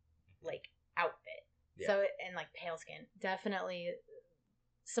white, like, outfit. Yeah. So, and, like, pale skin. Definitely,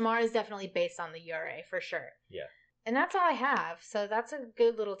 Samara is definitely based on the Yurei, for sure. Yeah. And that's all I have. So that's a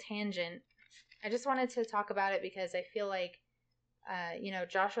good little tangent. I just wanted to talk about it because I feel like,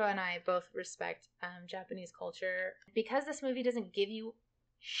 Joshua and I both respect Japanese culture. Because this movie doesn't give you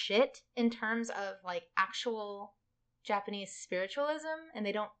shit in terms of, like, actual Japanese spiritualism, and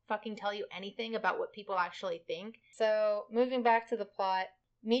they don't fucking tell you anything about what people actually think. So, moving back to the plot,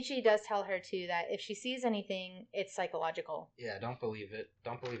 Michi does tell her, too, that if she sees anything, it's psychological. Yeah, don't believe it.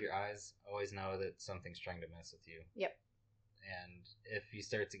 Don't believe your eyes. Always know that something's trying to mess with you. Yep. And if you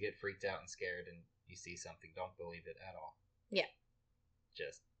start to get freaked out and scared and you see something, don't believe it at all. Yeah.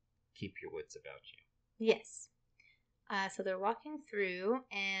 Just keep your wits about you. Yes. So they're walking through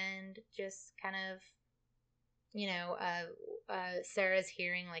and just kind of, Sarah's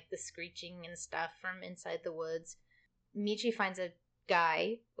hearing like the screeching and stuff from inside the woods. Michi finds a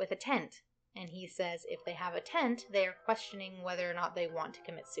guy with a tent, and he says if they have a tent, they are questioning whether or not they want to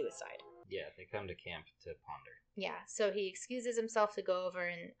commit suicide. Yeah, they come to camp to ponder. Yeah, so he excuses himself to go over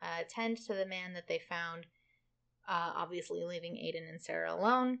and tend to the man that they found, obviously leaving Aiden and Sarah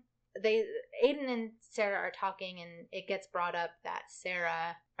alone. Aiden and Sarah are talking, and it gets brought up that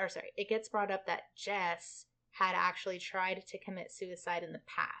Jess had actually tried to commit suicide in the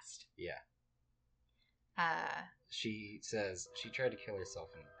past. Yeah. She says she tried to kill herself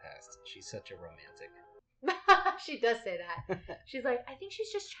in the past. She's such a romantic. She does say that. She's like, I think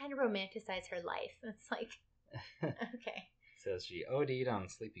she's just trying to romanticize her life. It's like, okay. Says she OD'd on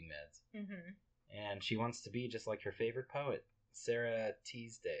sleeping meds. Mm-hmm. And she wants to be just like her favorite poet, Sarah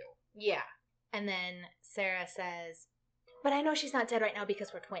Teasdale. Yeah. And then Sarah says, but I know she's not dead right now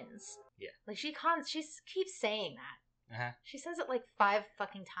because we're twins. Yeah. Like, she keeps saying that. Uh-huh. She says it like 5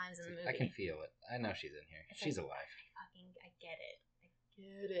 fucking times in the movie. I can feel it. I know she's in here. She's alive. I get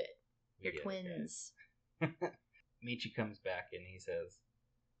it. You're twins. Michi comes back and he says,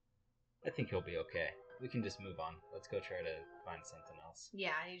 I think he'll be okay. We can just move on. Let's go try to find something else.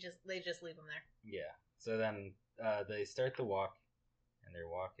 Yeah, they just leave him there. Yeah. So then they start the walk, and they're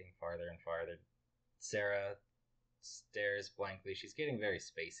walking farther and farther. Sarah stares blankly. She's getting very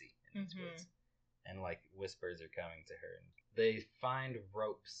spacey in these woods. And like whispers are coming to her. And they find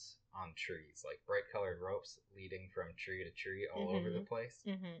ropes on trees, like bright colored ropes leading from tree to tree all over the place.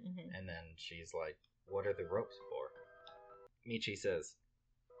 And then she's like, what are the ropes for? Michi says,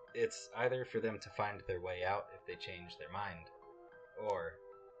 it's either for them to find their way out if they change their mind, or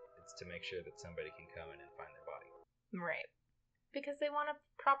it's to make sure that somebody can come in and find their body. Right. Because they want a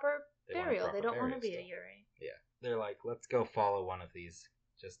proper burial. They don't want to be a Yuri. Yeah. They're like, let's go follow one of these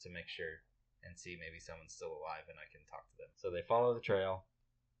just to make sure and see maybe someone's still alive and I can talk to them. So they follow the trail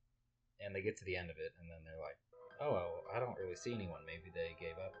and they get to the end of it, and then they're like, oh, well, I don't really see anyone. Maybe they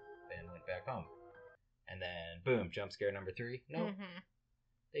gave up and went back home. And then, boom, jump scare number 3. No,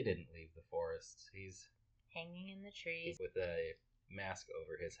 they didn't leave the forest. He's hanging in the trees with a mask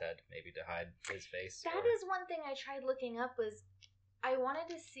over his head, maybe to hide his face. That is one thing I tried looking up, was I wanted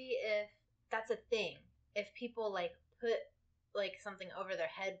to see if that's a thing. If people, like, put, like, something over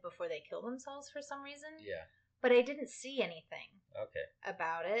their head before they kill themselves for some reason. Yeah. But I didn't see anything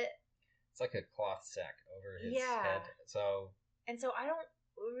about it. It's like a cloth sack over his head. And so I don't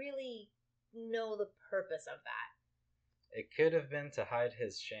really know the purpose of that. It could have been to hide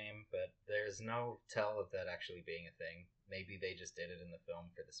his shame, but there's no tell of that actually being a thing. Maybe they just did it in the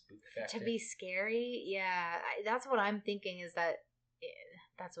film for the spook factor. To be scary? Yeah. That's what I'm thinking, is that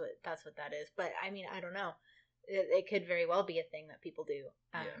that's what that is. But, I mean, I don't know. It could very well be a thing that people do.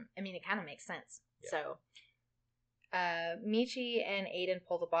 I mean, it kind of makes sense. Yeah. So, Michi and Aiden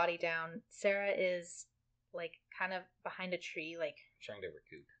pull the body down. Sarah is, like, kind of behind a tree, like, trying to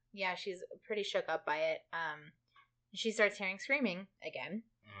recoup. Yeah, she's pretty shook up by it. She starts hearing screaming again.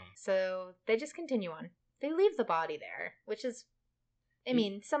 So they just continue on. They leave the body there, which is, I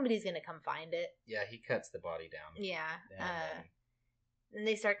mean, somebody's going to come find it. Yeah, he cuts the body down. Yeah. And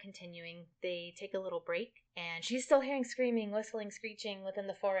they start continuing. They take a little break, and she's still hearing screaming, whistling, screeching within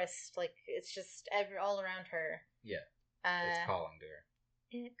the forest. Like, it's just all around her. Yeah. It's calling to her.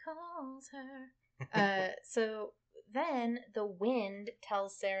 It calls her. So then the wind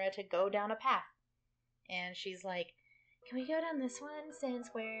tells Sarah to go down a path. And she's like, can we go down this one since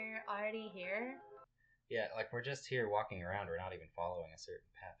we're already here? Yeah, like, we're just here walking around. We're not even following a certain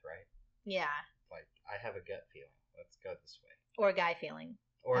path, right? Yeah. Like, I have a gut feeling. Let's go this way. Or a guy feeling.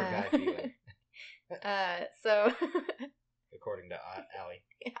 Or a guy feeling. So... According to Allie.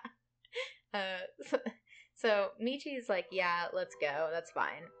 Yeah. So Michi's like, yeah, let's go. That's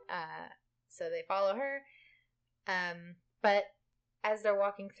fine. So they follow her. But as they're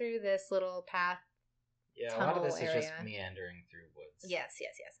walking through this little path, yeah, a lot of this is just meandering through woods. Yes.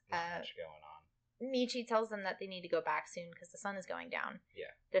 Not much going on. Michi tells them that they need to go back soon because the sun is going down. Yeah.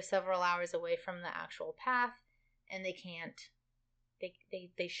 They're several hours away from the actual path, and they can't.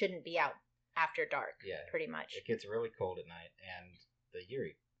 They shouldn't be out after dark. Yeah. Pretty much. It gets really cold at night, and the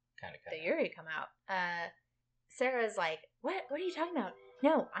Yuri kind of come out. The Yuri come out. Sarah's like, what are you talking about?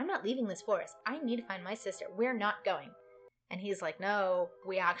 No, I'm not leaving this forest. I need to find my sister. We're not going. And he's like, no,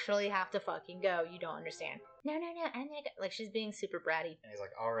 we actually have to fucking go. You don't understand. No, I'm not going. Like, she's being super bratty. And he's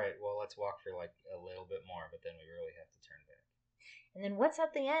like, all right, well, let's walk for, like, a little bit more, but then we really have to turn back. And then what's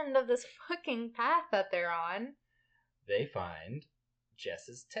at the end of this fucking path that they're on? They find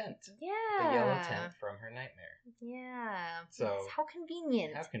Jess's tent. Yeah. The yellow tent from her nightmare. Yeah. So, Yes, how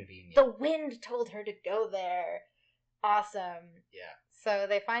convenient. How convenient. The wind told her to go there. Awesome. Yeah. So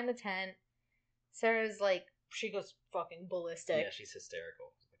they find the tent. Sarah's like, she goes fucking ballistic. Yeah, she's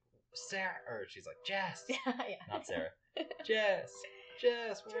hysterical. Sarah, or she's like, Jess. Yeah. Not Sarah. Jess,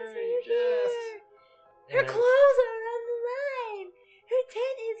 where are are you, you Jess? here? Her clothes are on the line. Her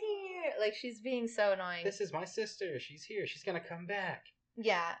tent is here. Like, she's being so annoying. This is my sister. She's here. She's gonna come back.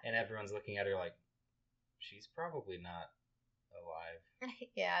 Yeah. And everyone's looking at her like, she's probably not alive.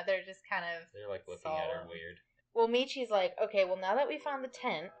 Yeah, they're just kind of... They're like looking at her weird. Well, Michi's like, okay, well, now that we found the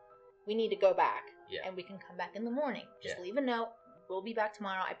tent, we need to go back. Yeah. And we can come back in the morning. Just leave a note. We'll be back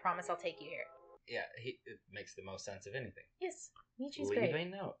tomorrow. I promise I'll take you here. Yeah, it makes the most sense of anything. Yes, Michi's Leave great. a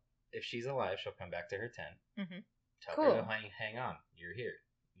note. If she's alive, she'll come back to her tent. Mm-hmm. Tell her to hang on. You're here.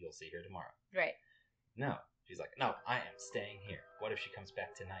 You'll see her tomorrow. Right. No. She's like, no, I am staying here. What if she comes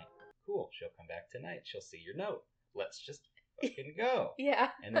back tonight? Cool. She'll come back tonight. She'll see your note. Let's just fucking go. Yeah.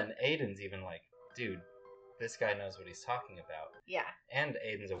 And then Aiden's even like, dude, this guy knows what he's talking about. Yeah. And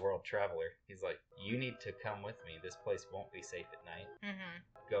Aiden's a world traveler. He's like, you need to come with me. This place won't be safe at night. Mm-hmm.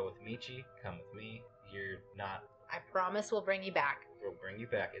 Go with Michi. Come with me. You're not... I promise we'll bring you back. We'll bring you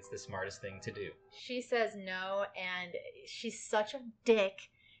back. It's the smartest thing to do. She says no, and she's such a dick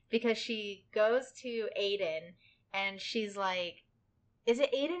because she goes to Aiden, and she's like, is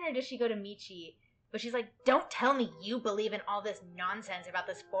it Aiden or does she go to Michi? But she's like, don't tell me you believe in all this nonsense about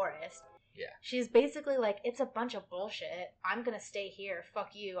this forest. Yeah. She's basically like, it's a bunch of bullshit. I'm gonna stay here.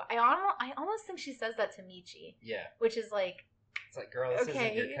 Fuck you. I almost think she says that to Michi. Yeah. Which is like... It's like, girl, this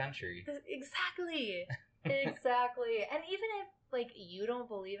isn't your country. Exactly. Exactly. And even if, like, you don't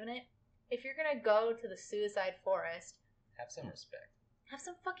believe in it, if you're gonna go to the suicide forest... Have some respect. Have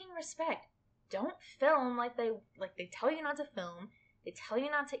some fucking respect. Don't film like they tell you not to film. They tell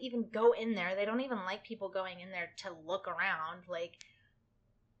you not to even go in there. They don't even like people going in there to look around. Like,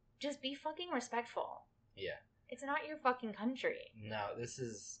 just be fucking respectful. Yeah. It's not your fucking country. No, this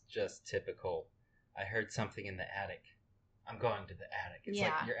is just typical. I heard something in the attic. I'm going to the attic. It's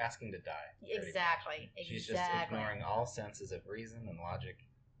like you're asking to die. Exactly. She's just ignoring all senses of reason and logic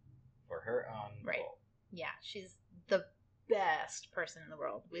for her own goal. Yeah, she's the best person in the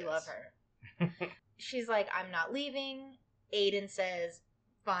world. We love her. She's like, I'm not leaving. Aiden says,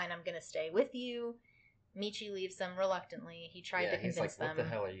 fine, I'm going to stay with you. Michi leaves them reluctantly. He tried to convince them. He's like, what the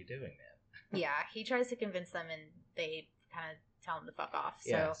hell are you doing, man? Yeah, he tries to convince them, and they kind of tell him to fuck off.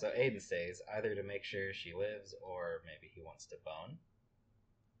 Yeah, so Aiden stays, either to make sure she lives, or maybe he wants to bone.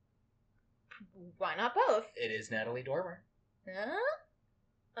 Why not both? It is Natalie Dormer.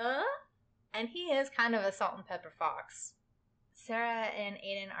 And he is kind of a salt and pepper fox. Sarah and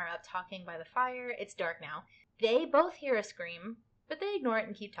Aiden are up talking by the fire. It's dark now. They both hear a scream, but they ignore it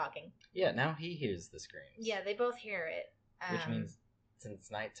and keep talking. Yeah, now he hears the screams. Yeah, they both hear it. Which means, since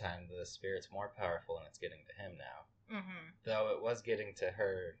nighttime, the spirit's more powerful and it's getting to him now. Mm-hmm. Though it was getting to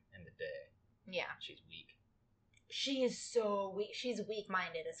her in the day. Yeah. She's weak. She is so weak. She's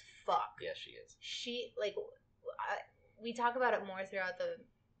weak-minded as fuck. Yeah, she is. She, like, we talk about it more throughout the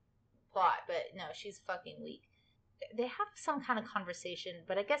plot, but no, she's fucking weak. They have some kind of conversation,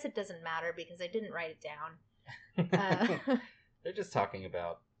 but I guess it doesn't matter because I didn't write it down. They're just talking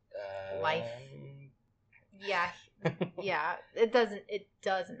about life. Yeah, yeah. It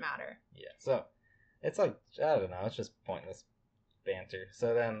doesn't matter. Yeah. So it's like, I don't know. It's just pointless banter.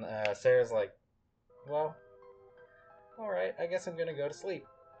 So then Sarah's like, "Well, all right. I guess I'm gonna go to sleep.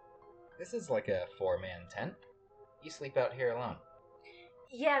 This is like a 4-man tent. You sleep out here alone."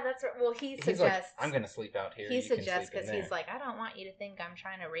 Yeah, that's right. Well, he suggests... Like, I'm going to sleep out here. He suggests because he's like, I don't want you to think I'm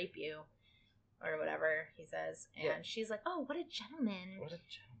trying to rape you. Or whatever, he says. And she's like, oh, what a gentleman. What a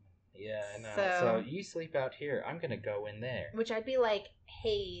gentleman. Yeah, I know. So you sleep out here. I'm going to go in there. Which I'd be like,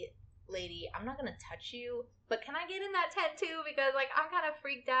 hey, lady, I'm not going to touch you, but can I get in that tent too? Because, like, I'm kind of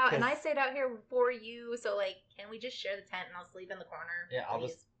freaked out. And I stayed out here for you. So, like, can we just share the tent and I'll sleep in the corner? Yeah, please? I'll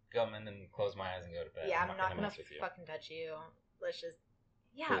just come in and close my eyes and go to bed. Yeah, I'm not going to fucking touch you. Let's just...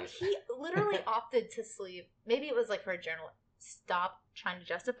 Yeah, please. He literally opted to sleep. Maybe it was like for a journal. Stop trying to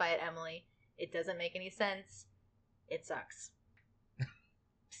justify it, Emily. It doesn't make any sense. It sucks.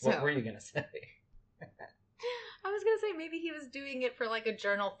 What were you going to say? I was going to say maybe he was doing it for like a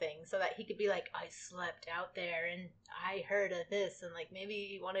journal thing so that he could be like, I slept out there and I heard of this. And like maybe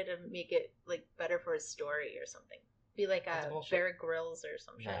he wanted to make it like better for his story or something. Be like a Bear Grylls or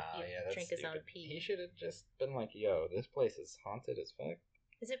some shit. Nah, yeah, that's drink stupid. His own pee. He should have just been like, yo, this place is haunted as fuck.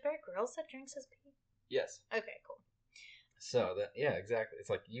 Is it Bear Grylls that drinks his pee? Yes. Okay, cool. So yeah, exactly. It's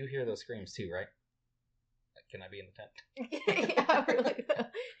like you hear those screams too, right? Like, can I be in the tent? Yeah, really though.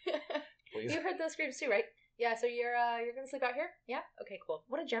 Please. You heard those screams too, right? Yeah, so you're gonna sleep out here? Yeah? Okay, cool.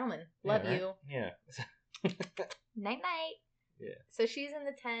 What a gentleman. Yeah, Love right? you. Yeah. Night night. Yeah. So she's in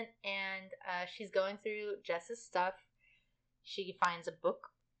the tent and she's going through Jess's stuff. She finds a book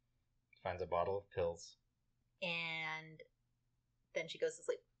Finds a bottle of pills. and then she goes to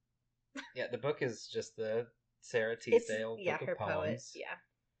sleep. Yeah, the book is just the Sarah Teasdale book her of poems. poet. Yeah.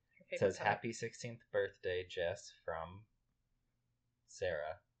 Her It says, poet. "Happy 16th birthday, Jess," from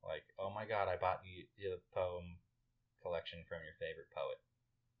Sarah. Like, oh my god, I bought you the poem collection from your favorite poet.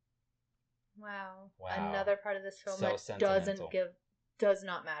 Wow. Wow. Another part of this film So that sentimental. does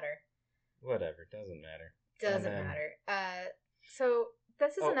not matter. Whatever, doesn't matter. Doesn't matter. So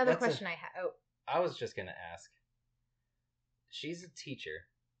this is another question I have. Oh, I was just gonna ask. She's a teacher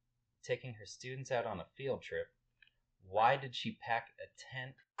taking her students out on a field trip. Why did she pack a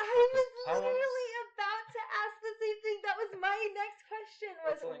tent? I was literally about to ask the same thing. That was my next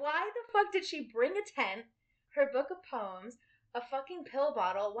question. Why the fuck did she bring a tent, her book of poems, a fucking pill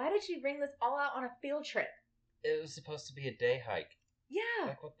bottle? Why did she bring this all out on a field trip? It was supposed to be a day hike. Yeah.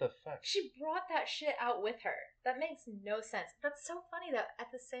 Like, what the fuck? She brought that shit out with her. That makes no sense. That's so funny that at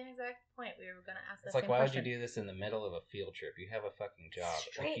the same exact point we were going to ask that same question. It's like, why would you do this in the middle of a field trip? You have a fucking job.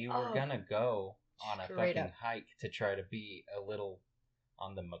 Straight if you up. were going to go on a Straight fucking up. hike to try to be a little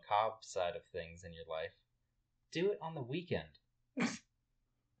on the macabre side of things in your life, do it on the weekend.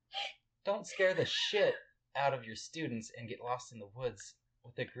 Don't scare the shit out of your students and get lost in the woods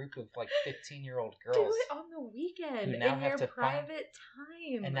with a group of like 15-year-old girls. Do it on the weekend who now in have your to private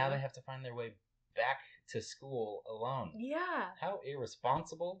time. And now they have to find their way back to school alone. Yeah. How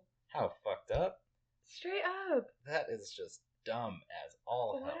irresponsible. How fucked up. Straight up. That is just dumb as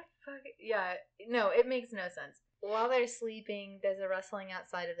all hell. What a fuck. Yeah. No, it makes no sense. While they're sleeping, there's a rustling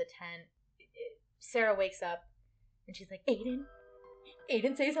outside of the tent. Sarah wakes up and she's like,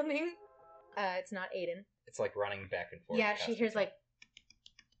 Aiden, say something. It's not Aiden. It's like running back and forth. Yeah, she hears like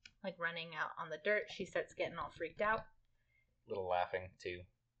running out on the dirt. She starts getting all freaked out. Little laughing too.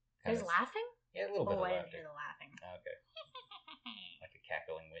 There's laughing? Yeah, a little bit of laughter. I didn't hear the laughing. Okay. Like a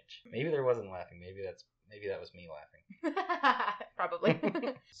cackling witch. Maybe there wasn't laughing. Maybe that was me laughing. Probably.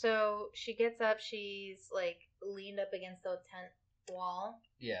 So she gets up. She's like leaned up against the tent wall.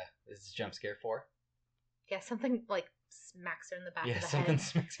 Yeah. This is jump scare 4. Yeah, something like smacks her in the back of the head. Yeah, something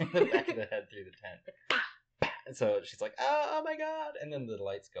smacks her in the back of the head through the tent. And so she's like, oh my god. And then the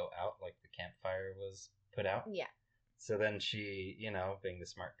lights go out like the campfire was put out. Yeah. So then she, being the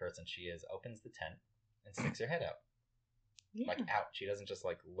smart person she is, opens the tent and sticks her head out. Yeah. Like out. She doesn't just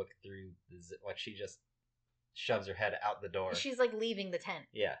like look through the zip. Like she just shoves her head out the door. She's like leaving the tent.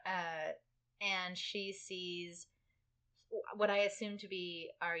 Yeah. And she sees what I assume to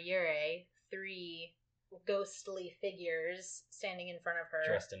be our Yurei, 3 ghostly figures standing in front of her.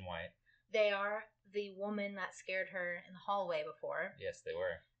 Dressed in white. They are the woman that scared her in the hallway before. Yes, they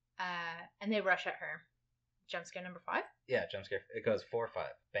were. And they rush at her. Jump scare number 5? Yeah, jump scare. It goes 4-5.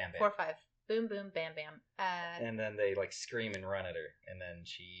 Bam, bam. 4-5. Boom, boom, bam, bam. And then they like scream and run at her. And then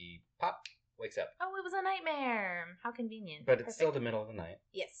she wakes up. Oh, it was a nightmare. How convenient. But it's still the middle of the night.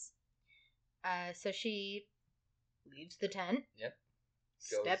 Yes. So she leaves the tent. Yep.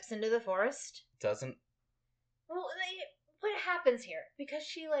 Steps into the forest. Doesn't. Well, what happens here? Because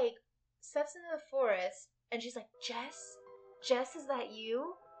she like steps into the forest and she's like, Jess, is that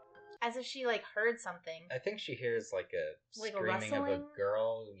you? As if she like heard something. I think she hears like a screaming of a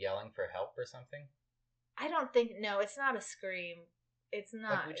girl yelling for help or something. I don't think. No, it's not a scream. It's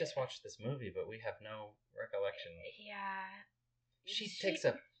not. Like we just watched this movie, but we have no recollection. Yeah. She takes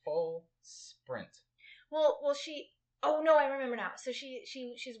a full sprint. Well, she. Oh no, I remember now. So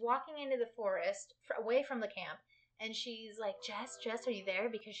she's walking into the forest away from the camp, and she's like, Jess, are you there?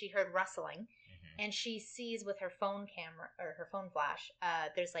 Because she heard rustling, and she sees with her phone camera or her phone flash,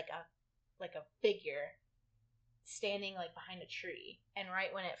 there's like a figure standing like behind a tree, and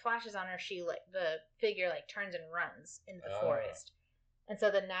right when it flashes on her, the figure like turns and runs into the forest, and so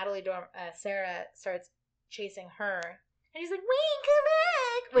then Sarah starts chasing her, and he's like, "Wait, come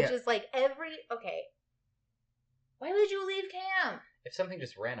back!" Which is like okay. Why would you leave camp? If something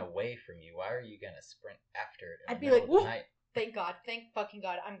just ran away from you, why are you gonna sprint after it? I'd be like, "Whoa! Thank God, thank fucking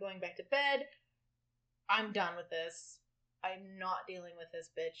God! I'm going back to bed. I'm done with this. I'm not dealing with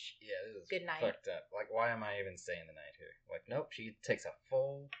this bitch." Yeah, this is good night. Fucked up. Like, why am I even staying the night here? Like, nope. She takes a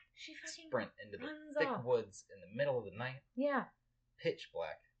full sprint into the thick woods in the middle of the night. Yeah, pitch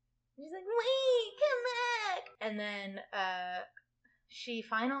black. She's like, "Wait, come back!" And then she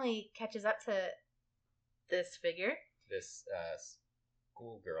finally catches up to this figure. this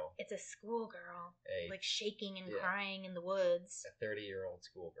schoolgirl, It's a schoolgirl, a like shaking and yeah. crying in the woods. a 30-year-old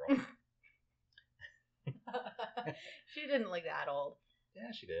schoolgirl. She didn't look that old.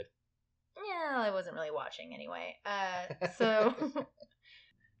 Yeah, she did. Yeah, I wasn't really watching anyway. So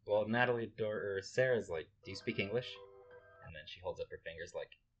Well, Sarah's like, "Do you speak English?" And then she holds up her fingers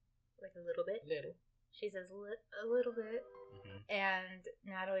like a little bit. little. She says a little bit. Mm-hmm. And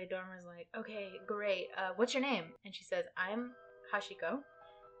Natalie Dormer's like, okay, great. What's your name? And she says, I'm Hashiko.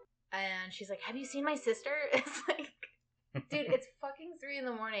 And she's like, have you seen my sister? It's like, dude, it's fucking 3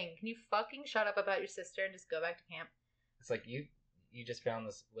 a.m. Can you fucking shut up about your sister and just go back to camp? It's like you just found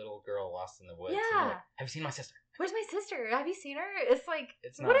this little girl lost in the woods. Yeah. And you're like, have you seen my sister? Where's my sister? Have you seen her? It's like,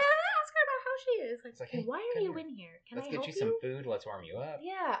 It's what? not. Ask her about how she is. Like, It's like, hey, why are come you here. in here? Can Let's I get help you some food. Let's warm you up.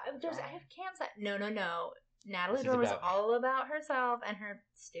 Yeah, I have campsite. No. Natalie This is Dormer's about me. all about herself and her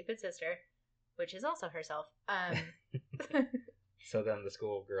stupid sister, which is also herself. So then the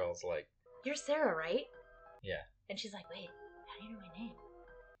schoolgirl's like, You're Sarah, right? yeah. And she's like, wait, how do you know my name?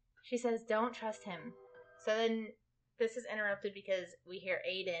 She says, don't trust him. So then this is interrupted because we hear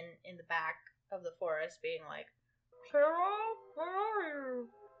Aiden in the back of the forest being like, Sarah, where are you?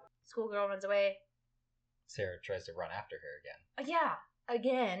 Schoolgirl runs away. Sarah tries to run after her again. Yeah,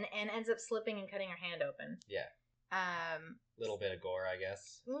 again, and ends up slipping and cutting her hand open. Yeah. Little bit of gore, I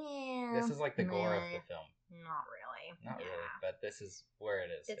guess. Yeah. This is like the gore of the film. Not really. Not really, but this is where it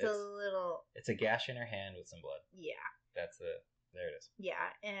is. It's a little... It's a gash in her hand with some blood. Yeah. There it is.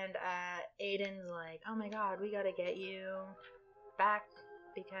 Yeah, and Aiden's like, oh my god, we gotta get you back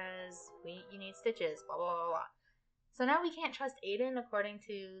because you need stitches, blah, blah, blah, blah. So now we can't trust Aiden according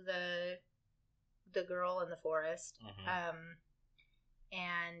to the girl in the forest. Mm-hmm.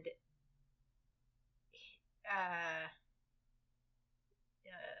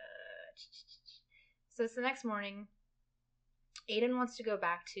 So it's the next morning. Aiden wants to go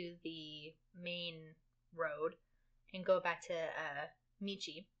back to the main road and go back to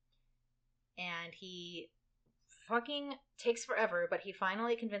Michi. And he fucking takes forever, but he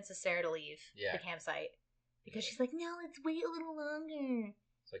finally convinces Sarah to leave the campsite. Because she's like, no, let's wait a little longer.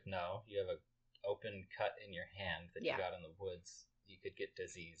 It's like, no, you have an open cut in your hand that you got in the woods. You could get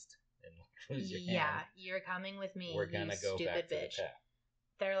diseased and lose your hand. Yeah, you're coming with me. We're gonna go back to the path.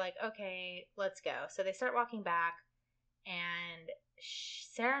 They're like, okay, let's go. So they start walking back, and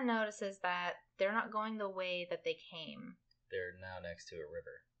Sarah notices that they're not going the way that they came. They're now next to a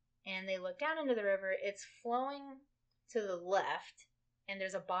river. And they look down into the river. It's flowing to the left, and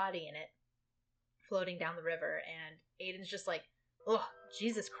there's a body in it floating down the river. And Aiden's just like, oh,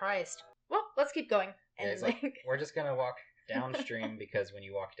 Jesus Christ. Well, let's keep going. And it's like, we're just going to walk downstream because when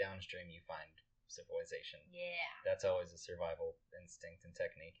you walk downstream, you find civilization. Yeah. That's always a survival instinct and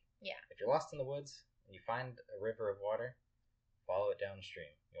technique. Yeah. If you're lost in the woods and you find a river of water, follow it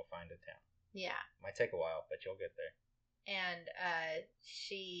downstream. You'll find a town. Yeah. Might take a while, but you'll get there. And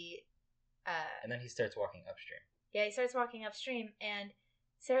and then he starts walking upstream. Yeah, he starts walking upstream, and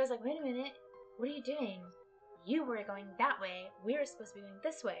Sarah's like, wait a minute, what are you doing? You were going that way. We were supposed to be going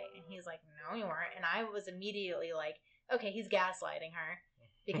this way. And he's like, no, you weren't. And I was immediately like, okay, he's gaslighting her.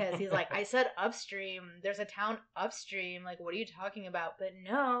 Because he's like, I said upstream. There's a town upstream. Like, what are you talking about? But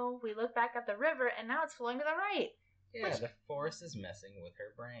no, we look back at the river, and now it's flowing to the right. Yeah, the forest is messing with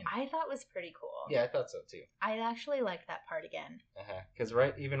her brain. I thought was pretty cool. Yeah, I thought so too. I actually liked that part again. Because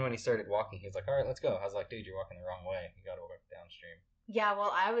even when he started walking, he was like, all right, let's go. I was like, dude, you're walking the wrong way. You got to walk downstream. Yeah,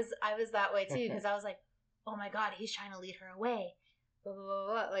 well, I was that way too, because I was like, oh my god, he's trying to lead her away. Blah, blah, blah,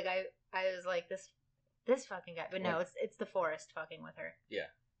 blah. Like, I was like, this fucking guy. But no, it's the forest fucking with her. Yeah.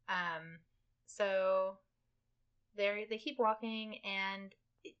 So they keep walking, and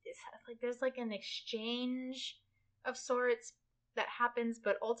it's like there's like an exchange of sorts that happens,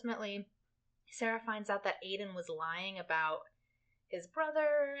 but ultimately Sarah finds out that Aiden was lying about his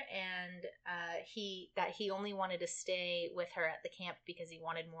brother, and he only wanted to stay with her at the camp because he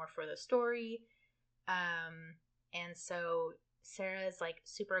wanted more for the story. And so Sarah's like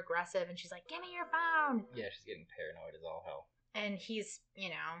super aggressive, and she's like, give me your phone. Yeah, she's getting paranoid as all hell. And he's,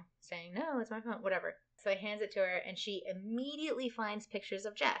 saying, no, it's my phone, whatever. So he hands it to her, and she immediately finds pictures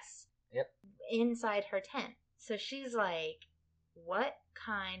of Jess. Yep. Inside her tent. So she's like, what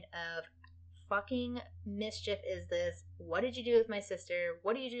kind of fucking mischief is this? What did you do with my sister?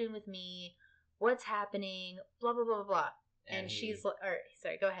 What are you doing with me? What's happening? Blah, blah, blah, blah. And she's like,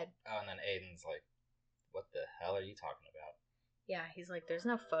 sorry, go ahead. Oh, and then Aiden's like, what the hell are you talking about? Yeah, he's like, there's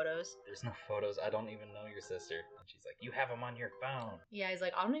no photos. There's no photos. I don't even know your sister. And she's like, you have them on your phone. Yeah, he's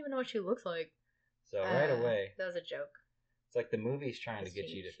like, I don't even know what she looks like. So right away. That was a joke. It's like the movie's trying to get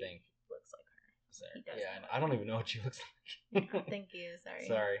you to think. Looks like her. Sarah. He does Yeah, look I don't even know what she looks like. Oh, thank you. Sorry.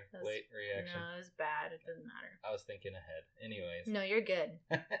 Sorry. That was- Late reaction. No, it was bad. It doesn't matter. I was thinking ahead. Anyways. No, you're good.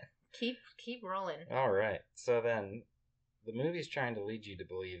 Keep rolling. All right. So then, the movie's trying to lead you to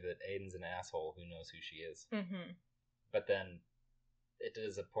believe that Aiden's an asshole who knows who she is. Mm-hmm. But then, it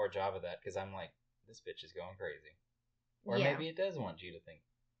does a poor job of that because I'm like, this bitch is going crazy. Or Yeah. maybe it does want you to think.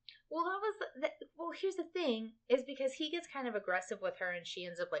 Well, that was well. Here's the thing: is because he gets kind of aggressive with her, and she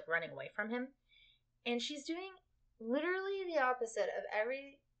ends up like running away from him, and she's doing literally the opposite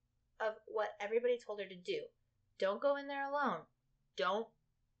of what everybody told her to do. Don't go in there alone. Don't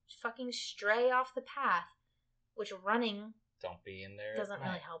fucking stray off the path. Which running Don't be in there. doesn't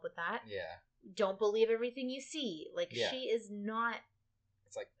really help with that. Yeah. Don't believe everything you see. Like Yeah. she is not.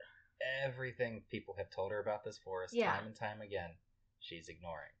 It's like everything people have told her about this forest Yeah. time and time again, she's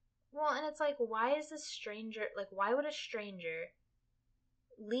ignoring. Well, and it's like, why is this stranger, like, why would a stranger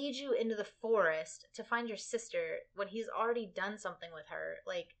lead you into the forest to find your sister when he's already done something with her?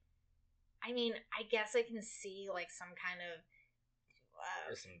 Like, I mean, I guess I can see, like, some kind of,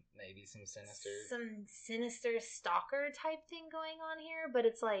 Or maybe some sinister stalker type thing going on here, but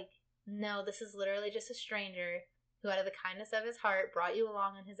it's like, no, this is literally just a stranger who, out of the kindness of his heart, brought you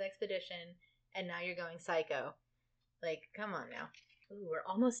along on his expedition, and now you're going psycho. Like, come on now. Ooh, we're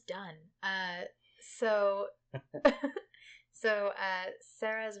almost done. So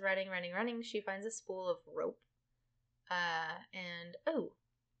Sarah's running. She finds a spool of rope. And, oh,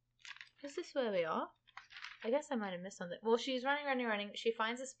 is this where we are? I guess I might have missed something. Well, she's running. She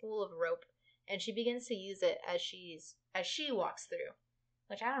finds a spool of rope, and she begins to use it as she walks through.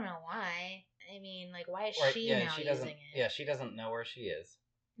 Which I don't know why. I mean, like, why is she now using it? Yeah, she doesn't know where she is.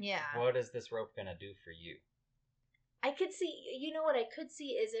 Yeah. What is this rope gonna do for you? I could see, you know what I could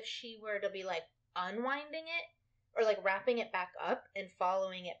see is if she were to be like unwinding it or like wrapping it back up and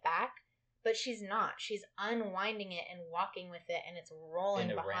following it back, but she's not. She's unwinding it and walking with it, and it's rolling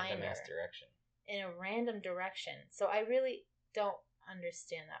in a behind random her ass direction. in a random direction. So I really don't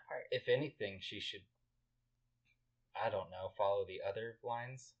understand that part. If anything, she should, I don't know, follow the other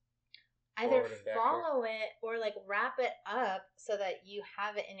lines. Either follow it or like wrap it up so that you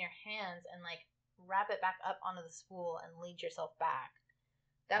have it in your hands and like wrap it back up onto the spool and lead yourself back.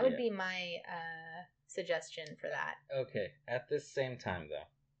 That would be my suggestion for that. Okay. At this same time, though,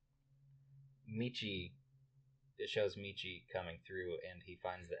 it shows Michi coming through, and he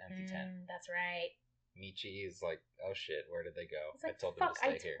finds the empty tent. That's right. Michi is like, oh shit, where did they go? Like, I told them to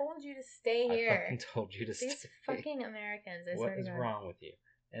stay here. I told you to stay here. I fucking told you to stay. These fucking Americans, I what swear to is God. wrong with you?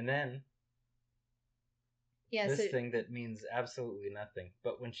 And then, this thing that means absolutely nothing.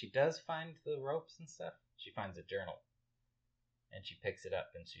 But when she does find the ropes and stuff, she finds a journal. And she picks it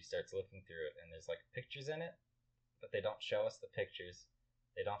up and she starts looking through it. And there's like pictures in it, but they don't show us the pictures.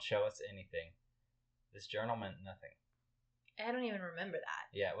 They don't show us anything. This journal meant nothing. I don't even remember that.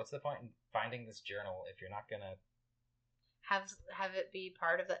 Yeah, what's the point in finding this journal if you're not gonna have it be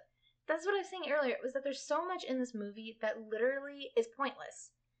part of the... That's what I was saying earlier, was that there's so much in this movie that literally is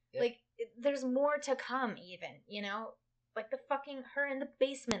pointless. Yep. Like, there's more to come even, you know? Like the fucking, her in the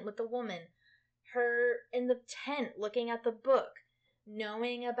basement with the woman, her in the tent looking at the book,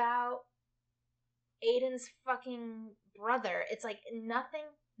 knowing about Aiden's fucking brother. It's like nothing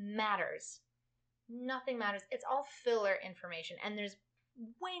matters. Nothing matters. It's all filler information, and there's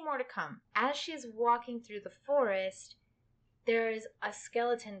way more to come. As she's walking through the forest, there's a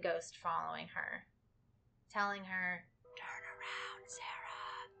skeleton ghost following her, telling her, "Turn around, Sarah."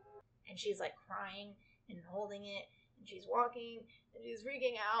 And she's like crying and holding it, and she's walking, and she's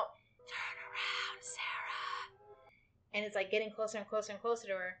freaking out. "Turn around, Sarah." And it's like getting closer and closer and closer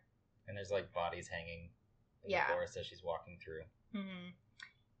to her. And there's like bodies hanging in the forest as she's walking through. Mm-hmm.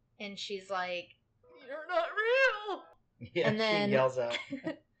 And she's like, "You're not real." Yeah, and then she yells out.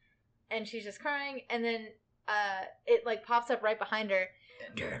 And she's just crying, and then it like pops up right behind her.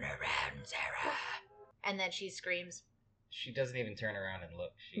 "Turn around, Sarah." And then she screams. She doesn't even turn around and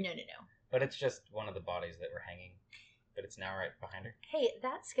look. No. But it's just one of the bodies that were hanging. But it's now right behind her. Hey,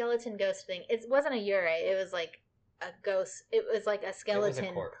 that skeleton ghost thing, it wasn't a Yurei. It was like a ghost. It was like a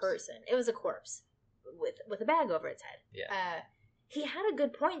skeleton person. It was a corpse with a bag over its head. Yeah. He had a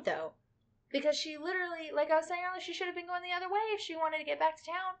good point, though. Because she literally, like I was saying earlier, she should have been going the other way if she wanted to get back to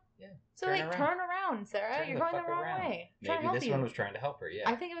town. Yeah. So, turn around, Sarah. You're going the wrong way. Maybe this one was trying to help her, yeah.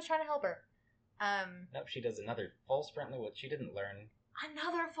 I think it was trying to help her. Nope, she does another full sprint in the woods. She didn't learn.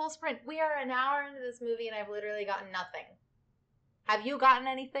 Another full sprint. We are an hour into this movie, and I've literally gotten nothing. Have you gotten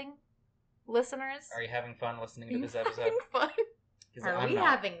anything, listeners? Are you having fun listening to this episode? Having fun? Are we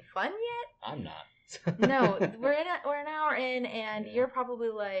having fun yet? I'm not. No, we're an hour in, and Yeah. you're probably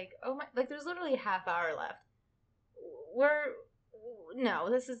like, oh my, like there's literally a half hour left. No,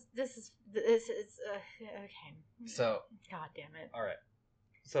 this is okay. So, God damn it. all right.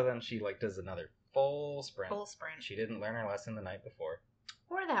 So then she like does another full sprint. Full sprint. She didn't learn her lesson the night before.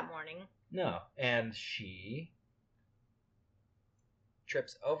 Or that morning. No, and she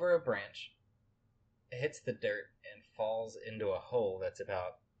trips over a branch, hits the dirt, and falls into a hole that's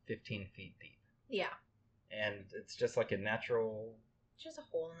about 15 feet deep. Yeah. And it's just like a natural Just a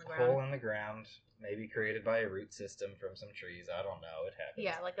hole in the ground. hole in the ground, maybe created by a root system from some trees. I don't know. It happens.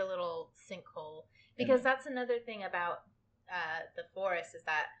 Yeah, like a little sinkhole. Because that's another thing about the forest is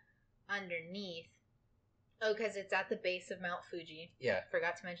that underneath. Oh, because it's at the base of Mount Fuji. Yeah.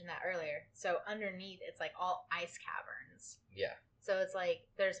 Forgot to mention that earlier. So underneath, it's like all ice caverns. Yeah. So it's like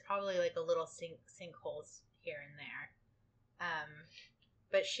there's probably like a little sinkholes here and there.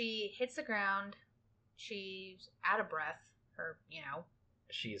 But she hits the ground. She's out of breath.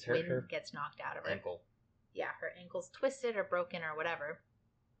 She's hurt wind her gets knocked out of her. ankle. Yeah, her ankle's twisted or broken or whatever.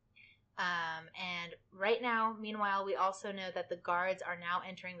 And right now, meanwhile, we also know that the guards are now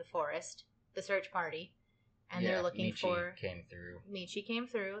entering the forest, the search party, and they're looking for came through. Michi came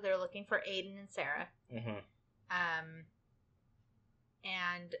through. They're looking for Aiden and Sarah. Mm-hmm.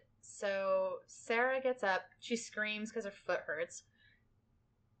 And so Sarah gets up. She screams because her foot hurts.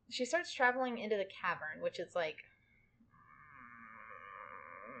 She starts traveling into the cavern, which is like,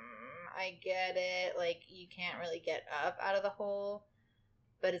 I get it. Like, you can't really get up out of the hole.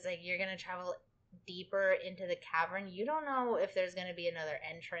 But it's like, you're going to travel deeper into the cavern. You don't know if there's going to be another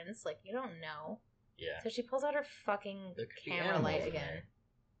entrance. Like, you don't know. Yeah. So she pulls out her fucking camera light again.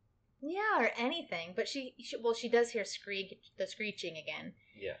 There. Yeah, or anything. But she does hear the screeching again.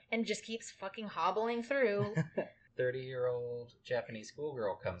 Yeah. And just keeps fucking hobbling through. 30-year-old Japanese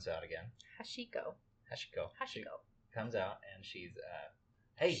schoolgirl comes out again. Hashiko. She comes out and she's,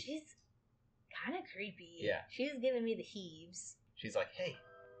 hey. She's kind of creepy. Yeah. She's giving me the heaves. She's like, hey,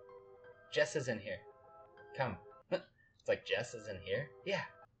 Jess is in here. Come. It's like, Jess is in here? Yeah.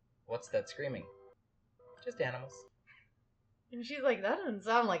 What's that screaming? Just animals. And she's like, that doesn't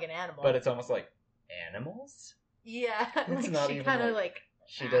sound like an animal. But it's almost like, animals? Yeah. It's like not she even kind of like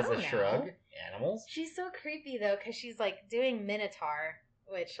she does a shrug. Animals? She's so creepy though, because she's like doing Minotaur,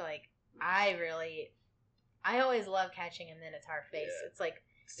 which like I always love catching a Minotaur face. Yeah. It's like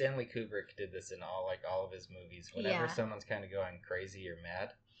Stanley Kubrick did this in all of his movies. Whenever someone's kind of going crazy or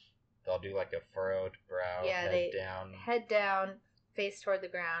mad, they'll do like a furrowed brow, head down, face toward the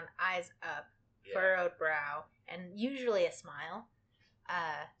ground, eyes up, furrowed brow, and usually a smile.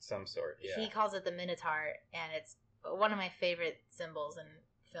 Some sort. Yeah. He calls it the Minotaur, and it's one of my favorite symbols in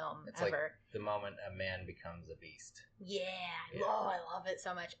film it's ever. Like the moment a man becomes a beast. Yeah. Oh, I love it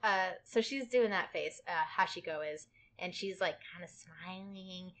so much. So she's doing that face, Hashiko is, and she's like kind of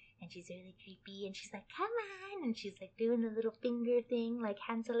smiling, and she's really creepy, and she's like, come on, and she's like doing a little finger thing like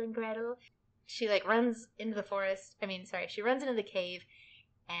Hansel and Gretel. She like runs into the forest. She runs into the cave,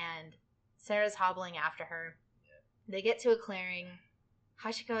 and Sarah's hobbling after her. Yeah. They get to a clearing.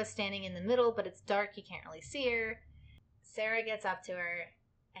 Hashiko is standing in the middle, but it's dark, you can't really see her. Sarah gets up to her,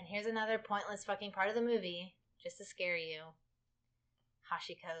 and here's another pointless fucking part of the movie, just to scare you.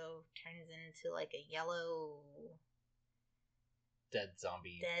 Hashiko turns into like a yellow...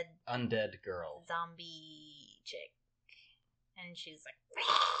 undead girl. Zombie chick. And she's like...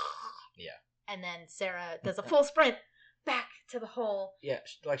 Yeah. And then Sarah does a full sprint back to the hole. Yeah,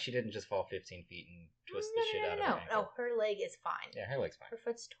 like she didn't just fall 15 feet and twist the shit out of her ankle. No, her leg is fine. Yeah, her leg's fine. Her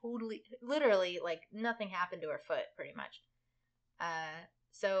foot's literally, like, nothing happened to her foot, pretty much.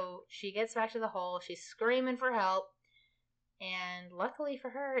 So she gets back to the hole. She's screaming for help. And luckily for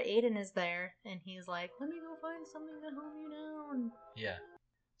her, Aiden is there. And he's like, let me go find something to hold you down. Yeah.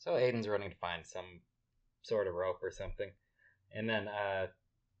 So Aiden's running to find some sort of rope or something. And then,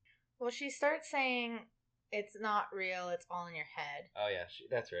 well, she starts saying, it's not real, it's all in your head. Oh, yeah,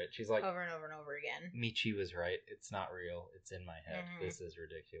 that's right. She's like... Over and over and over again. Michi was right. It's not real. It's in my head. Mm-hmm. This is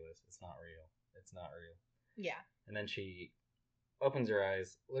ridiculous. It's not real. It's not real. Yeah. And then she opens her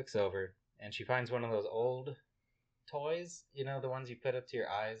eyes, looks over, and she finds one of those old toys. You know, the ones you put up to your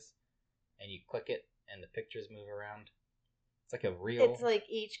eyes, and you click it, and the pictures move around. It's like a real... It's like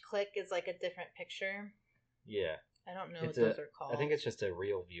each click is like a different picture. Yeah. I don't know what those are called. I think it's just a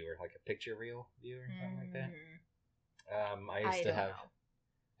reel viewer, like a picture reel viewer, something like that. I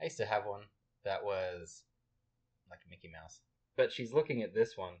used to have one that was like Mickey Mouse, but she's looking at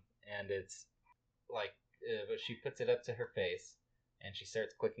this one, and it's like, but she puts it up to her face, and she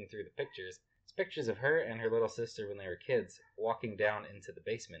starts clicking through the pictures. It's pictures of her and her little sister when they were kids walking down into the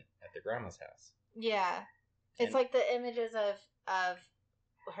basement at their grandma's house. Yeah. It's And- like the images of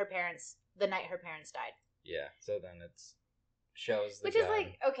her parents, the night her parents died. Yeah, so then it's shows the Which guy. is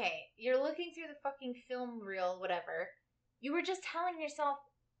like, okay, you're looking through the fucking film reel, whatever. You were just telling yourself,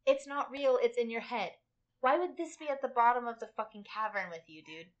 it's not real, it's in your head. Why would this be at the bottom of the fucking cavern with you,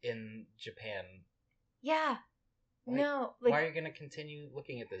 dude? in Japan. Yeah. Why- No. Like, Why are you gonna continue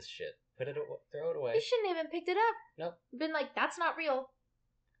looking at this shit? Throw it away. you shouldn't even picked it up. Nope. Been like, that's not real.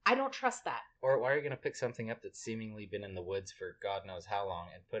 I don't trust that. Or why are you gonna pick something up that's seemingly been in the woods for God knows how long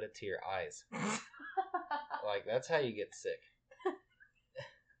and put it to your eyes? Like, that's how you get sick.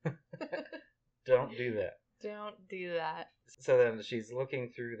 Don't do that. Don't do that. So then she's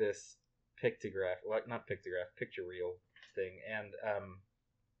looking through this picture reel thing, and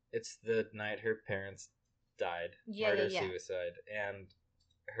it's the night her parents died, murder-suicide, and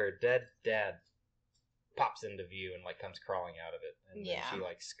her dead dad pops into view and like comes crawling out of it, and then she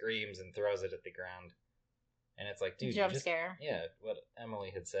like screams and throws it at the ground, and it's like, dude, Jump scare. Yeah, what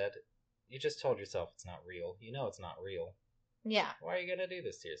Emily had said. You just told yourself it's not real. You know it's not real. Yeah. Why are you gonna do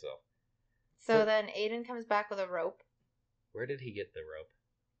this to yourself? So then Aiden comes back with a rope. Where did he get the rope?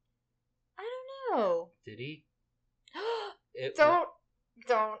 I don't know. Did he? Don't.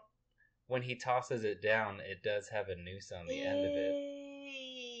 When he tosses it down, it does have a noose on the end of it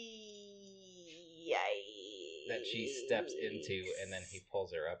that she steps into, and then he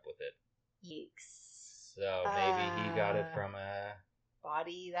pulls her up with it. Yikes. So maybe he got it from a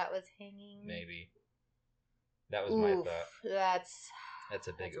body that was hanging. Maybe. That was my thought. That's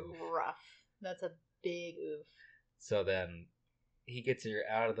a big oof. Rough. That's a big oof. So then he gets her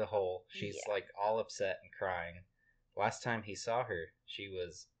out of the hole. She's like all upset and crying. Last time he saw her, she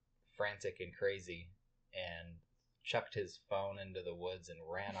was frantic and crazy and chucked his phone into the woods and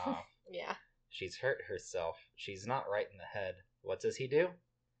ran off. Yeah. She's hurt herself. She's not right in the head. What does he do?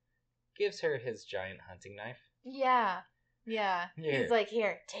 Gives her his giant hunting knife. Yeah. Yeah. Here. He's like,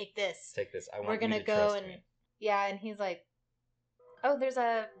 here, take this. Take this. We're gonna you to go trust and me. yeah, and he's like, oh, there's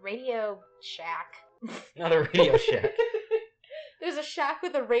a radio shack. Not a Radio Shack. There's a shack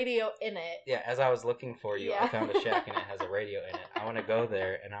with a radio in it. Yeah, as I was looking for you, Yeah. I found a shack and it has a radio in it. I want to go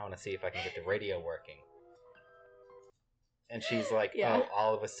there and I want to see if I can get the radio working. And she's like, Yeah. oh,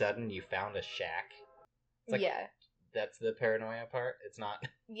 all of a sudden you found a shack? It's like, Yeah. That's the paranoia part. It's not,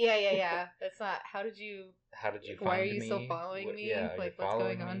 Yeah. That's not. How did you? how did you find me? Why are you still following me? Yeah, Like, you're what's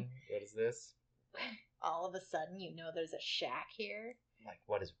following going on? me? What is this? All of a sudden, you know, there's a shack here. Like,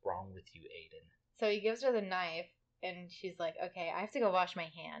 what is wrong with you, Aiden? So he gives her the knife, and she's like, okay, I have to go wash my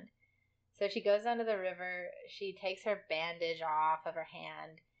hand. So she goes down to the river. She takes her bandage off of her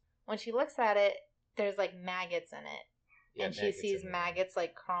hand. When she looks at it, there's like maggots in it. Yeah, and she maggots sees in there. maggots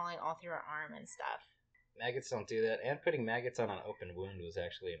like crawling all through her arm and stuff. Maggots don't do that. And putting maggots on an open wound was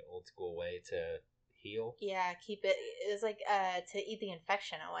actually an old school way to heal. Yeah, keep it. It was like to eat the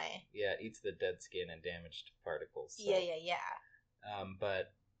infection away. Yeah, it eats the dead skin and damaged particles. So. Yeah.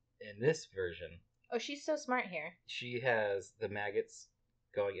 But in this version, Oh, she's so smart here. she has the maggots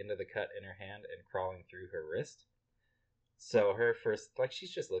going into the cut in her hand and crawling through her wrist. So her first, like,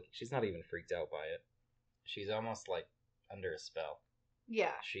 she's just looking. She's not even freaked out by it. She's almost like under a spell.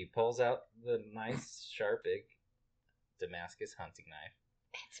 Yeah. She pulls out the nice, sharp, big Damascus hunting knife.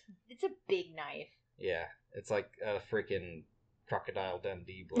 It's a big knife. Yeah, it's like a freaking Crocodile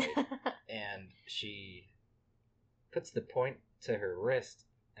Dundee blade. And she puts the point to her wrist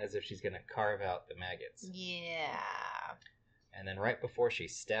as if she's going to carve out the maggots. Yeah. And then right before she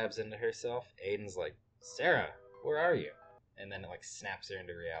stabs into herself, Aiden's like, Sarah, where are you? And then it like snaps her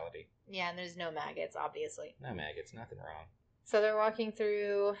into reality. Yeah, and there's no maggots, obviously. No maggots, nothing wrong. So they're walking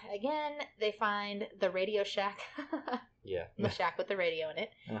through. Again, they find the radio shack. Yeah. The shack with the radio in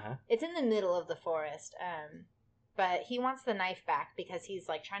it. Uh-huh. It's in the middle of the forest. But he wants the knife back because he's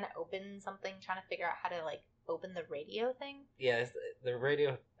like trying to open something, trying to figure out how to like open the radio thing. Yeah, the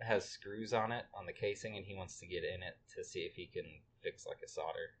radio has screws on it, on the casing, and he wants to get in it to see if he can fix like a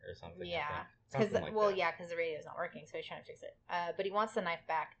solder or something. Yeah. Because Because the radio's not working, so he's trying to fix it. But he wants the knife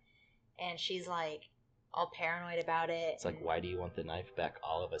back, and she's like all paranoid about it. It's like, why do you want the knife back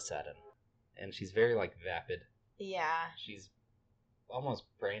all of a sudden? And she's very like vapid. Yeah. She's almost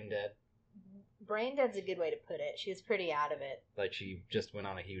brain dead. Brain dead's a good way to put it. She's pretty out of it. Like she just went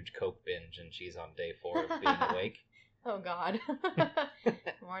on a huge coke binge and she's on day 4 of being awake. Oh, God.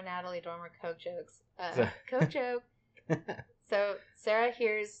 More Natalie Dormer Coke jokes. So- Coke joke. So Sarah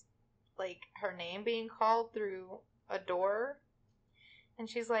hears like her name being called through a door, and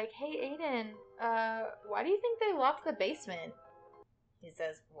she's like, "Hey, Aiden, why do you think they locked the basement?" He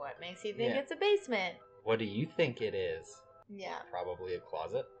says, what makes you think Yeah. it's a basement? What do you think it is? Yeah. Probably a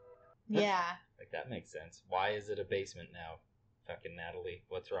closet. Yeah. Like, that makes sense. Why is it a basement now? Fucking Natalie,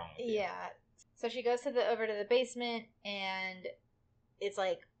 what's wrong with you? Yeah. So she goes over to the basement, and it's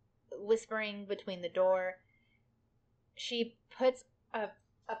like whispering between the door. She puts a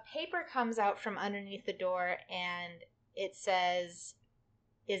paper comes out from underneath the door, and it says,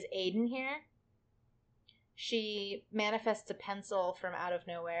 "Is Aiden here?" She manifests a pencil from out of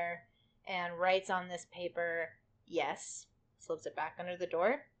nowhere and writes on this paper, "Yes." Slips it back under the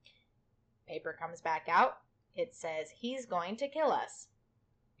door. Paper comes back out. It says, "He's going to kill us."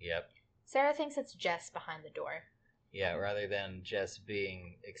 Yep. Sarah thinks it's Jess behind the door. Yeah, rather than Jess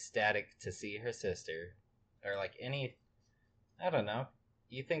being ecstatic to see her sister, or like any, I don't know,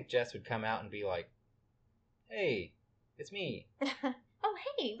 you think Jess would come out and be like, "Hey, it's me. Oh,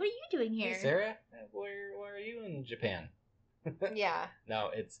 hey, what are you doing here? Hey, Sarah, where are you in Japan?" Yeah.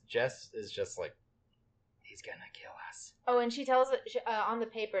 No, it's Jess is just like, "He's gonna kill us." Oh, and she tells it on the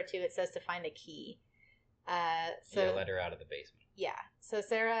paper too. It says to find a key. So Yeah, let her out of the basement. yeah. So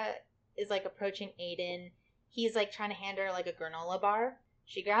Sarah is like approaching Aiden. He's like trying to hand her like a granola bar.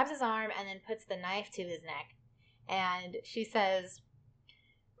 She grabs his arm and then puts the knife to his neck. And she says,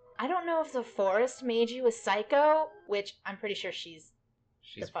 "I don't know if the forest made you a psycho," which I'm pretty sure she's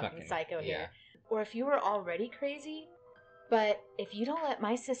the fucking psycho here. "Or if you were already crazy. But if you don't let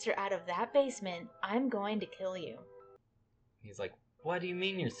my sister out of that basement, I'm going to kill you." He's like, "What do you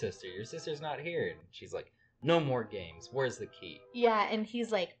mean your sister? Your sister's not here." And she's like, "No more games. Where's the key?" Yeah, and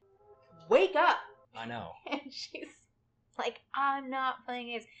he's like, "Wake up!" I know. And she's like, "I'm not playing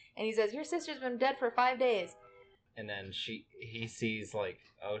games." And he says, "Your sister's been dead for 5 days." And then he sees like,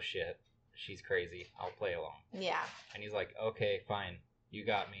 "Oh shit, she's crazy. I'll play along." Yeah. And he's like, "Okay, fine. You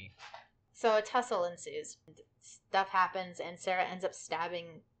got me." So a tussle ensues. Stuff happens, and Sarah ends up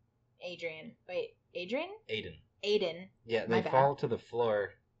stabbing Adrian. Wait, Adrian? Aiden. Yeah, My they bad. fall to the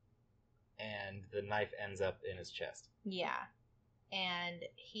floor, and the knife ends up in his chest. Yeah. And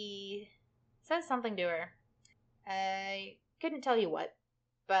he says something to her. I couldn't tell you what,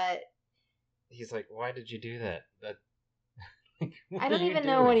 but He's like, "Why did you do that?" That I don't even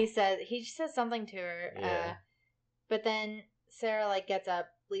know what he says. He just says something to her. Yeah. But then Sarah like gets up,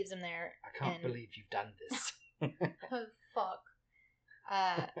 leaves him there. "I can't believe you've done this." Oh, fuck.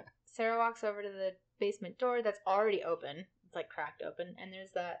 Sarah walks over to the basement door that's already open. It's like cracked open, and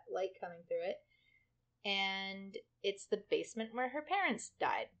there's that light coming through it. And it's the basement where her parents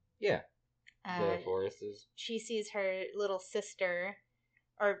died. Yeah. The forest is. She sees her little sister,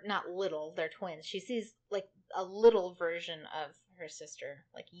 or not little, they're twins. She sees like a little version of her sister,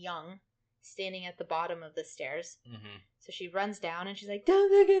 like young, standing at the bottom of the stairs. Mm-hmm. So she runs down and she's like,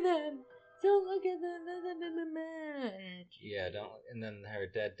 "Don't look at them! Don't look at them!" And Yeah, don't. And then her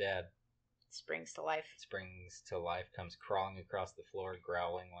dead dad springs to life. Comes crawling across the floor,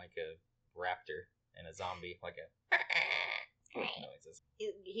 growling like a raptor and a zombie, like a noises.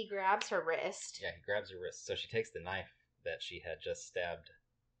 He grabs her wrist. Yeah, he grabs her wrist. So she takes the knife that she had just stabbed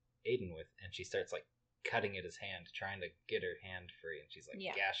Aiden with, and she starts like cutting at his hand, trying to get her hand free, and she's like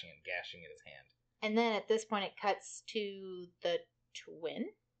gashing at his hand. And then at this point, it cuts to the twin.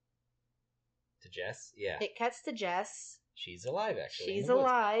 To Jess, yeah. It cuts to Jess. She's alive, actually. She's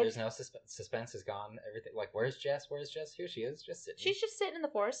alive. There's no suspense is gone. Everything like, where's Jess? Here she is, just sitting. She's just sitting in the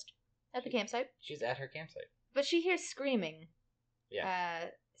forest at the campsite. She's at her campsite, but she hears screaming. Yeah.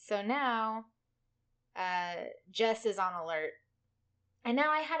 So now, Jess is on alert. And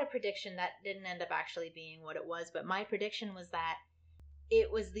now I had a prediction that didn't end up actually being what it was, but my prediction was that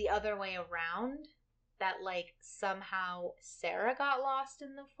it was the other way around. That, like, somehow Sarah got lost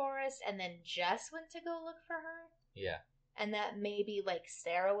in the forest and then Jess went to go look for her. Yeah. And that maybe, like,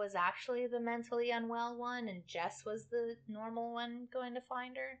 Sarah was actually the mentally unwell one and Jess was the normal one going to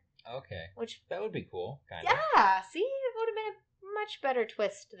find her. Okay. Which that would be cool, kind of. Yeah, see? It would have been a much better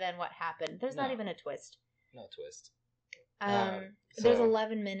twist than what happened. There's not even a twist. No twist. There's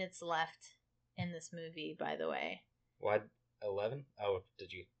 11 minutes left in this movie, by the way. What? 11? Oh,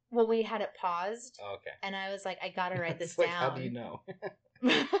 did you... Well, we had it paused. Oh, okay. And I was like, I gotta write this like, down. How do you know?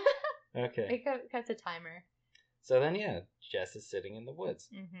 Okay. I kept a timer. So then, yeah, Jess is sitting in the woods.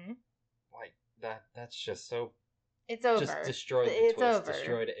 Mm-hmm. Like, that's just so... It's over. Just destroyed the twist. Over.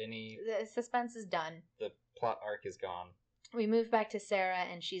 Destroyed any... The suspense is done. The plot arc is gone. We move back to Sarah,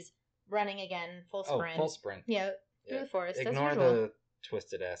 and she's running again, full sprint. Oh, full sprint. Yeah, through the forest, Ignore as usual. the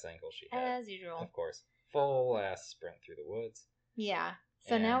twisted-ass ankle she had. As usual. Of course. Full-ass sprint through the woods. Yeah.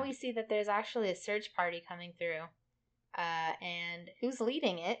 So now we see that there's actually a search party coming through. And who's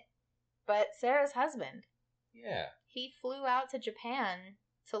leading it but Sarah's husband. Yeah. he flew out to Japan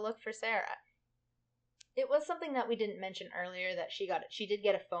to look for Sarah. It was something that we didn't mention earlier that she did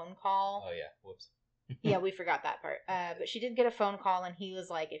get a phone call. Oh, yeah. Whoops. Yeah, we forgot that part. But she did get a phone call, and he was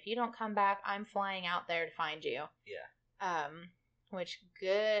like, if you don't come back, I'm flying out there to find you. Yeah. Which,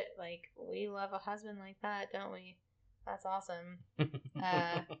 good. Like, we love a husband like that, don't we? That's awesome.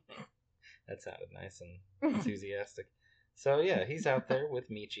 That sounded nice and enthusiastic. So, yeah, he's out there with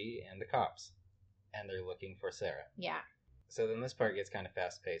Michi and the cops. And they're looking for Sarah. Yeah. So then this part gets kind of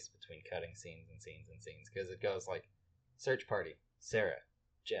fast-paced between cutting scenes and scenes and scenes. Because it goes like, search party, Sarah,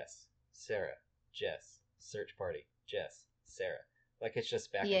 Jess, Sarah, Jess, search party, Jess, Sarah. Like, it's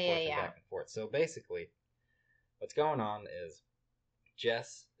just back and forth and back and forth. So basically, what's going on is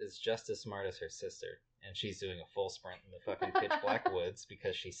Jess is just as smart as her sister. And she's doing a full sprint in the fucking pitch black woods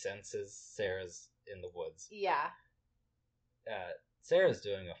because she senses Sarah's in the woods. Yeah. Sarah's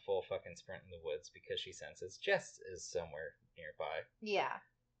doing a full fucking sprint in the woods because she senses Jess is somewhere nearby. Yeah.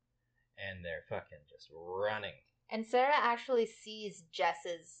 And they're fucking just running. And Sarah actually sees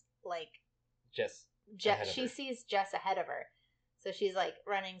Jess's, like... Jess she sees Jess ahead of her. So she's, like,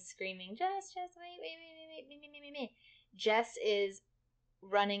 running, screaming, Jess, wait. Jess is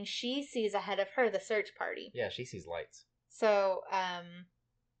running. She sees ahead of her the search party. Yeah, she sees lights. So,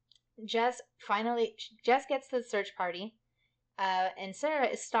 Jess gets to the search party. And Sarah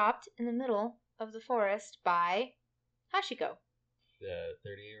is stopped in the middle of the forest by Hashiko. The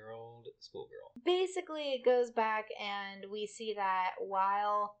 30-year-old schoolgirl. Basically, it goes back and we see that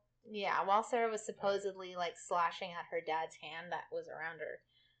while Sarah was supposedly like slashing at her dad's hand that was around her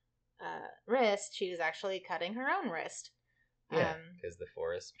wrist, she was actually cutting her own wrist. Yeah, because the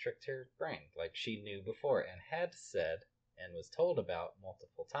forest tricked her brain. Like she knew before and had said and was told about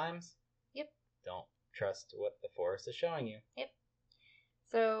multiple times. Yep. Don't trust what the forest is showing you. Yep.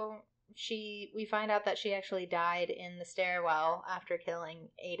 So we find out that she actually died in the stairwell after killing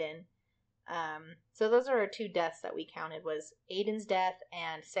Aiden. So those are our two deaths that we counted, was Aiden's death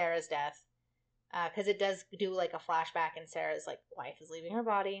and Sarah's death. Because it does do like a flashback and Sarah's like wife is leaving her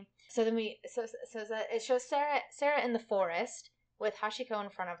body. So then it shows Sarah in the forest with Hashiko in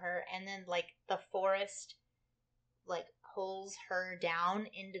front of her, and then like the forest like pulls her down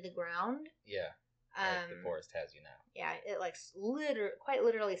into the ground. Yeah. Like the forest has you now. Yeah, it like quite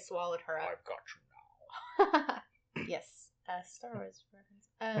literally swallowed her up. I've got you now. Yes, Star Wars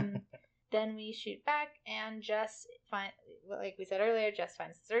reference. Then we shoot back, and Jess like we said earlier, Jess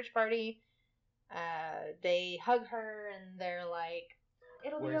finds the search party. They hug her, and they're like,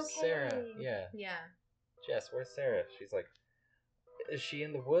 "It'll be okay." Where's Sarah? Yeah. Yeah. Jess, where's Sarah? She's like, is she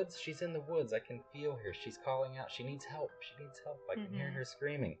in the woods? She's in the woods. I can feel her. She's calling out. She needs help. I can hear her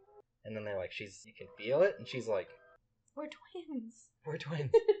screaming. And then they're like, you can feel it? And she's like, We're twins.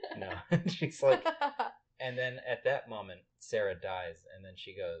 No. She's like, and then at that moment, Sarah dies. And then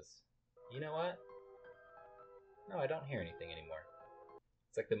she goes, you know what? No, I don't hear anything anymore.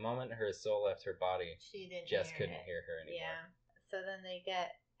 It's like the moment her soul left her body, Jess couldn't hear her anymore. Yeah. So then they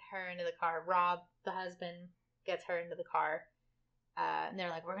get her into the car. Rob, the husband, gets her into the car. And they're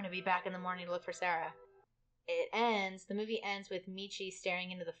like, we're going to be back in the morning to look for Sarah. The movie ends with Michi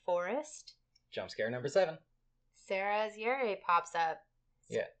staring into the forest. Jump scare number 7. Sarah's Yuri pops up.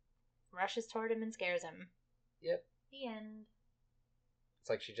 Yeah. Rushes toward him and scares him. Yep. The end. It's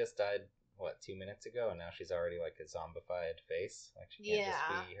like she just died, 2 minutes ago, and now she's already like a zombified face. Like she can't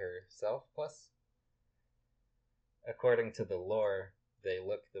just be herself. Plus, according to the lore, they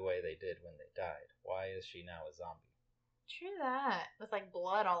look the way they did when they died. Why is she now a zombie? True that. With like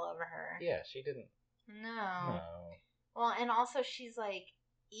blood all over her. Yeah, she didn't. No. Well, and also she's like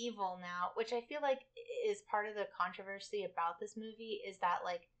evil now, which I feel like is part of the controversy about this movie, is that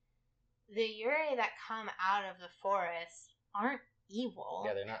like the Yuri that come out of the forest aren't evil.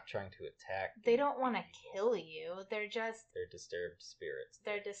 Yeah, they're not trying to attack. They don't want to kill you. They're disturbed spirits.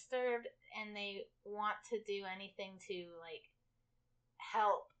 They're disturbed, and they want to do anything to like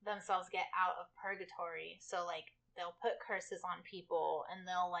help themselves get out of purgatory. So like they'll put curses on people, and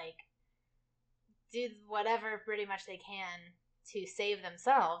they'll like do whatever pretty much they can to save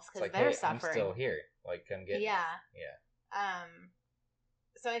themselves because like, they're hey, suffering. I'm still here. Like, come get me. Yeah.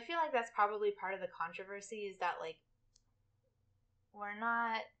 So I feel like that's probably part of the controversy, is that like we're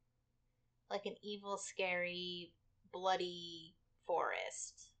not like an evil, scary, bloody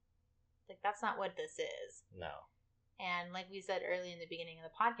forest. Like that's not what this is. No. And like we said early in the beginning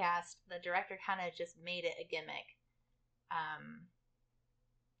of the podcast, the director kind of just made it a gimmick.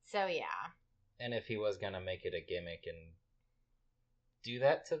 So yeah. And if he was going to make it a gimmick and do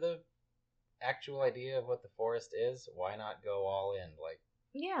that to the actual idea of what the forest is, why not go all in? Like,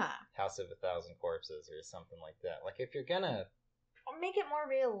 Yeah. House of a Thousand Corpses or something like that. Like, if you're gonna... Or make it more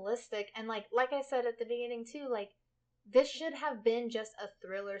realistic. And like I said at the beginning too, like, this should have been just a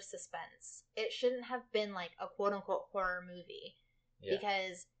thriller suspense. It shouldn't have been like a quote-unquote horror movie. Yeah.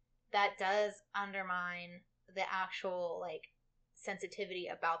 Because that does undermine the actual, like, sensitivity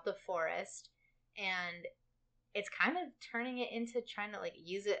about the forest. And it's kind of turning it into trying to, like,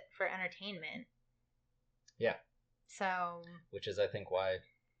 use it for entertainment. Yeah. So... Which is, I think, why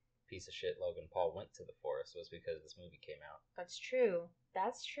piece of shit Logan Paul went to the forest, was because this movie came out. That's true.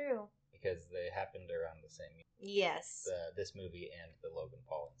 That's true. Because they happened around the same year. Yes. This movie and the Logan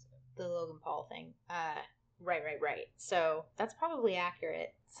Paul incident. The Logan Paul thing. Right. So, that's probably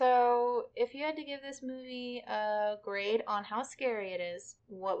accurate. So, if you had to give this movie a grade on how scary it is,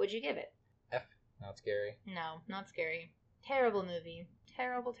 what would you give it? F. Not scary. No, not scary. Terrible movie.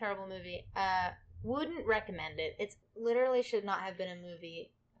 Terrible movie. Wouldn't recommend it. It's literally should not have been a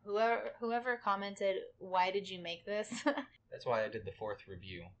movie. Whoever commented, why did you make this? That's why I did the 4th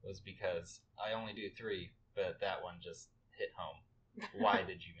review, was because I only do 3, but that one just hit home. Why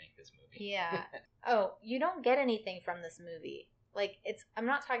did you make this movie? Yeah. Oh, you don't get anything from this movie. Like, I'm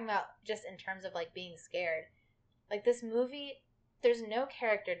not talking about just in terms of, like, being scared. Like, this movie, there's no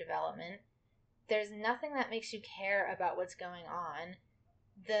character development. There's nothing that makes you care about what's going on.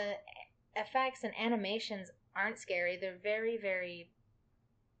 The effects and animations aren't scary. They're very, very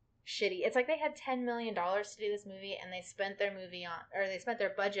shitty. It's like they had $10 million to do this movie, and they spent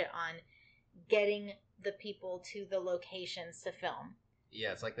their budget on getting the people to the locations to film.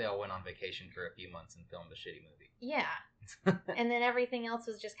 Yeah, it's like they all went on vacation for a few months and filmed a shitty movie. Yeah. And then everything else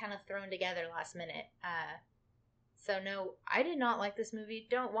was just kind of thrown together last minute. So no, I did not like this movie.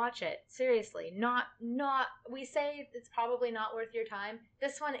 Don't watch it. Seriously. Not, we say it's probably not worth your time.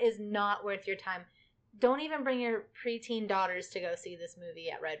 This one is not worth your time. Don't even bring your preteen daughters to go see this movie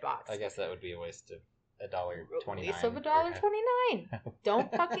at Redbox. I guess that would be a waste of $1.29. Waste of $1.29.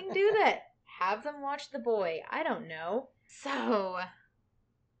 Don't fucking do that. Have them watch The Boy. I don't know. So,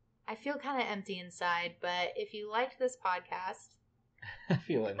 I feel kind of empty inside, but if you liked this podcast... I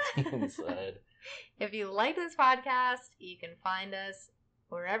feel empty inside. If you like this podcast, you can find us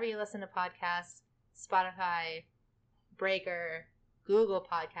wherever you listen to podcasts. Spotify, Breaker, Google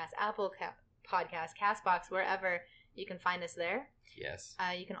Podcasts, Apple Podcasts, CastBox, wherever you can find us there. Yes.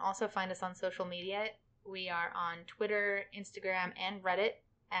 You can also find us on social media. We are on Twitter, Instagram, and Reddit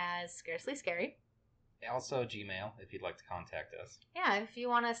as Scarcely Scary. Also Gmail, if you'd like to contact us. Yeah, if you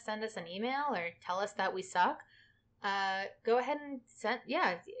want to send us an email or tell us that we suck, go ahead and send,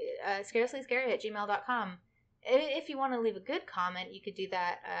 scarcellyscary@gmail.com. If you want to leave a good comment, you could do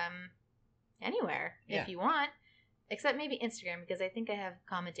that anywhere if you want, except maybe Instagram, because I think I have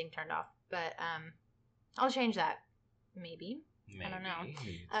commenting turned off, but I'll change that. Maybe. I don't know.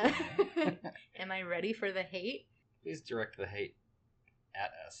 Am I ready for the hate? Please direct the hate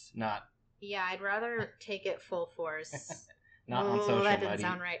at us, not... Yeah, I'd rather take it full force. Not on social media. That didn't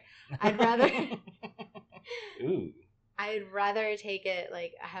sound right. I'd rather... Ooh. I'd rather take it,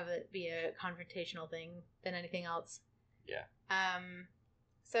 like, have it be a confrontational thing than anything else. Yeah.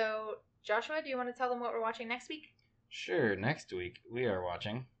 So, Joshua, do you want to tell them what we're watching next week? Sure. Next week, we are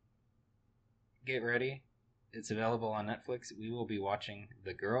watching... Get ready. It's available on Netflix. We will be watching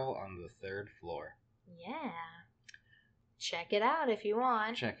The Girl on the Third Floor. Yeah. Check it out if you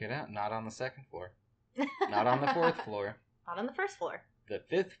want. Check it out. Not on the second floor. Not on the 4th floor. Not on the 1st floor. The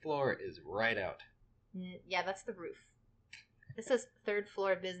 5th floor is right out. Yeah, that's the roof. This is 3rd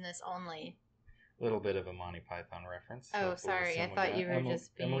floor business only. A little bit of a Monty Python reference. Oh, sorry. I thought you were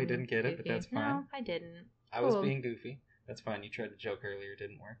just being Emily didn't get it, but that's fine. No, I didn't. I was being goofy. That's fine. You tried to joke earlier. It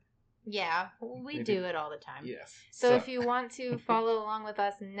didn't work. Yeah, we do it all the time. Yes. So if you want to follow along with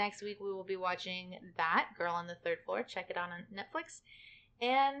us next week, we will be watching that, Girl on the Third Floor. Check it out on Netflix.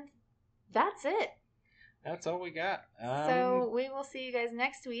 And that's it. That's all we got. So we will see you guys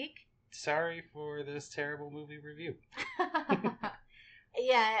next week. Sorry for this terrible movie review.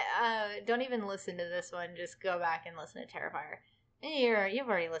 Yeah, don't even listen to this one. Just go back and listen to Terrifier. You've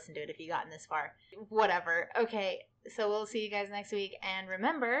already listened to it if you've gotten this far. Whatever. Okay, so we'll see you guys next week. And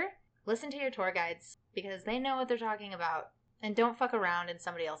remember, listen to your tour guides, because they know what they're talking about. And don't fuck around in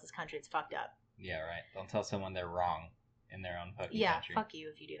somebody else's country. It's fucked up. Yeah, right. Don't tell someone they're wrong in their own fucking country. Yeah, fuck you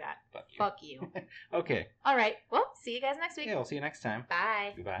if you do that. Fuck you. Fuck you. Okay. All right. Well, see you guys next week. Yeah, we'll see you next time.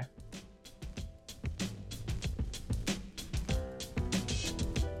 Bye. Goodbye.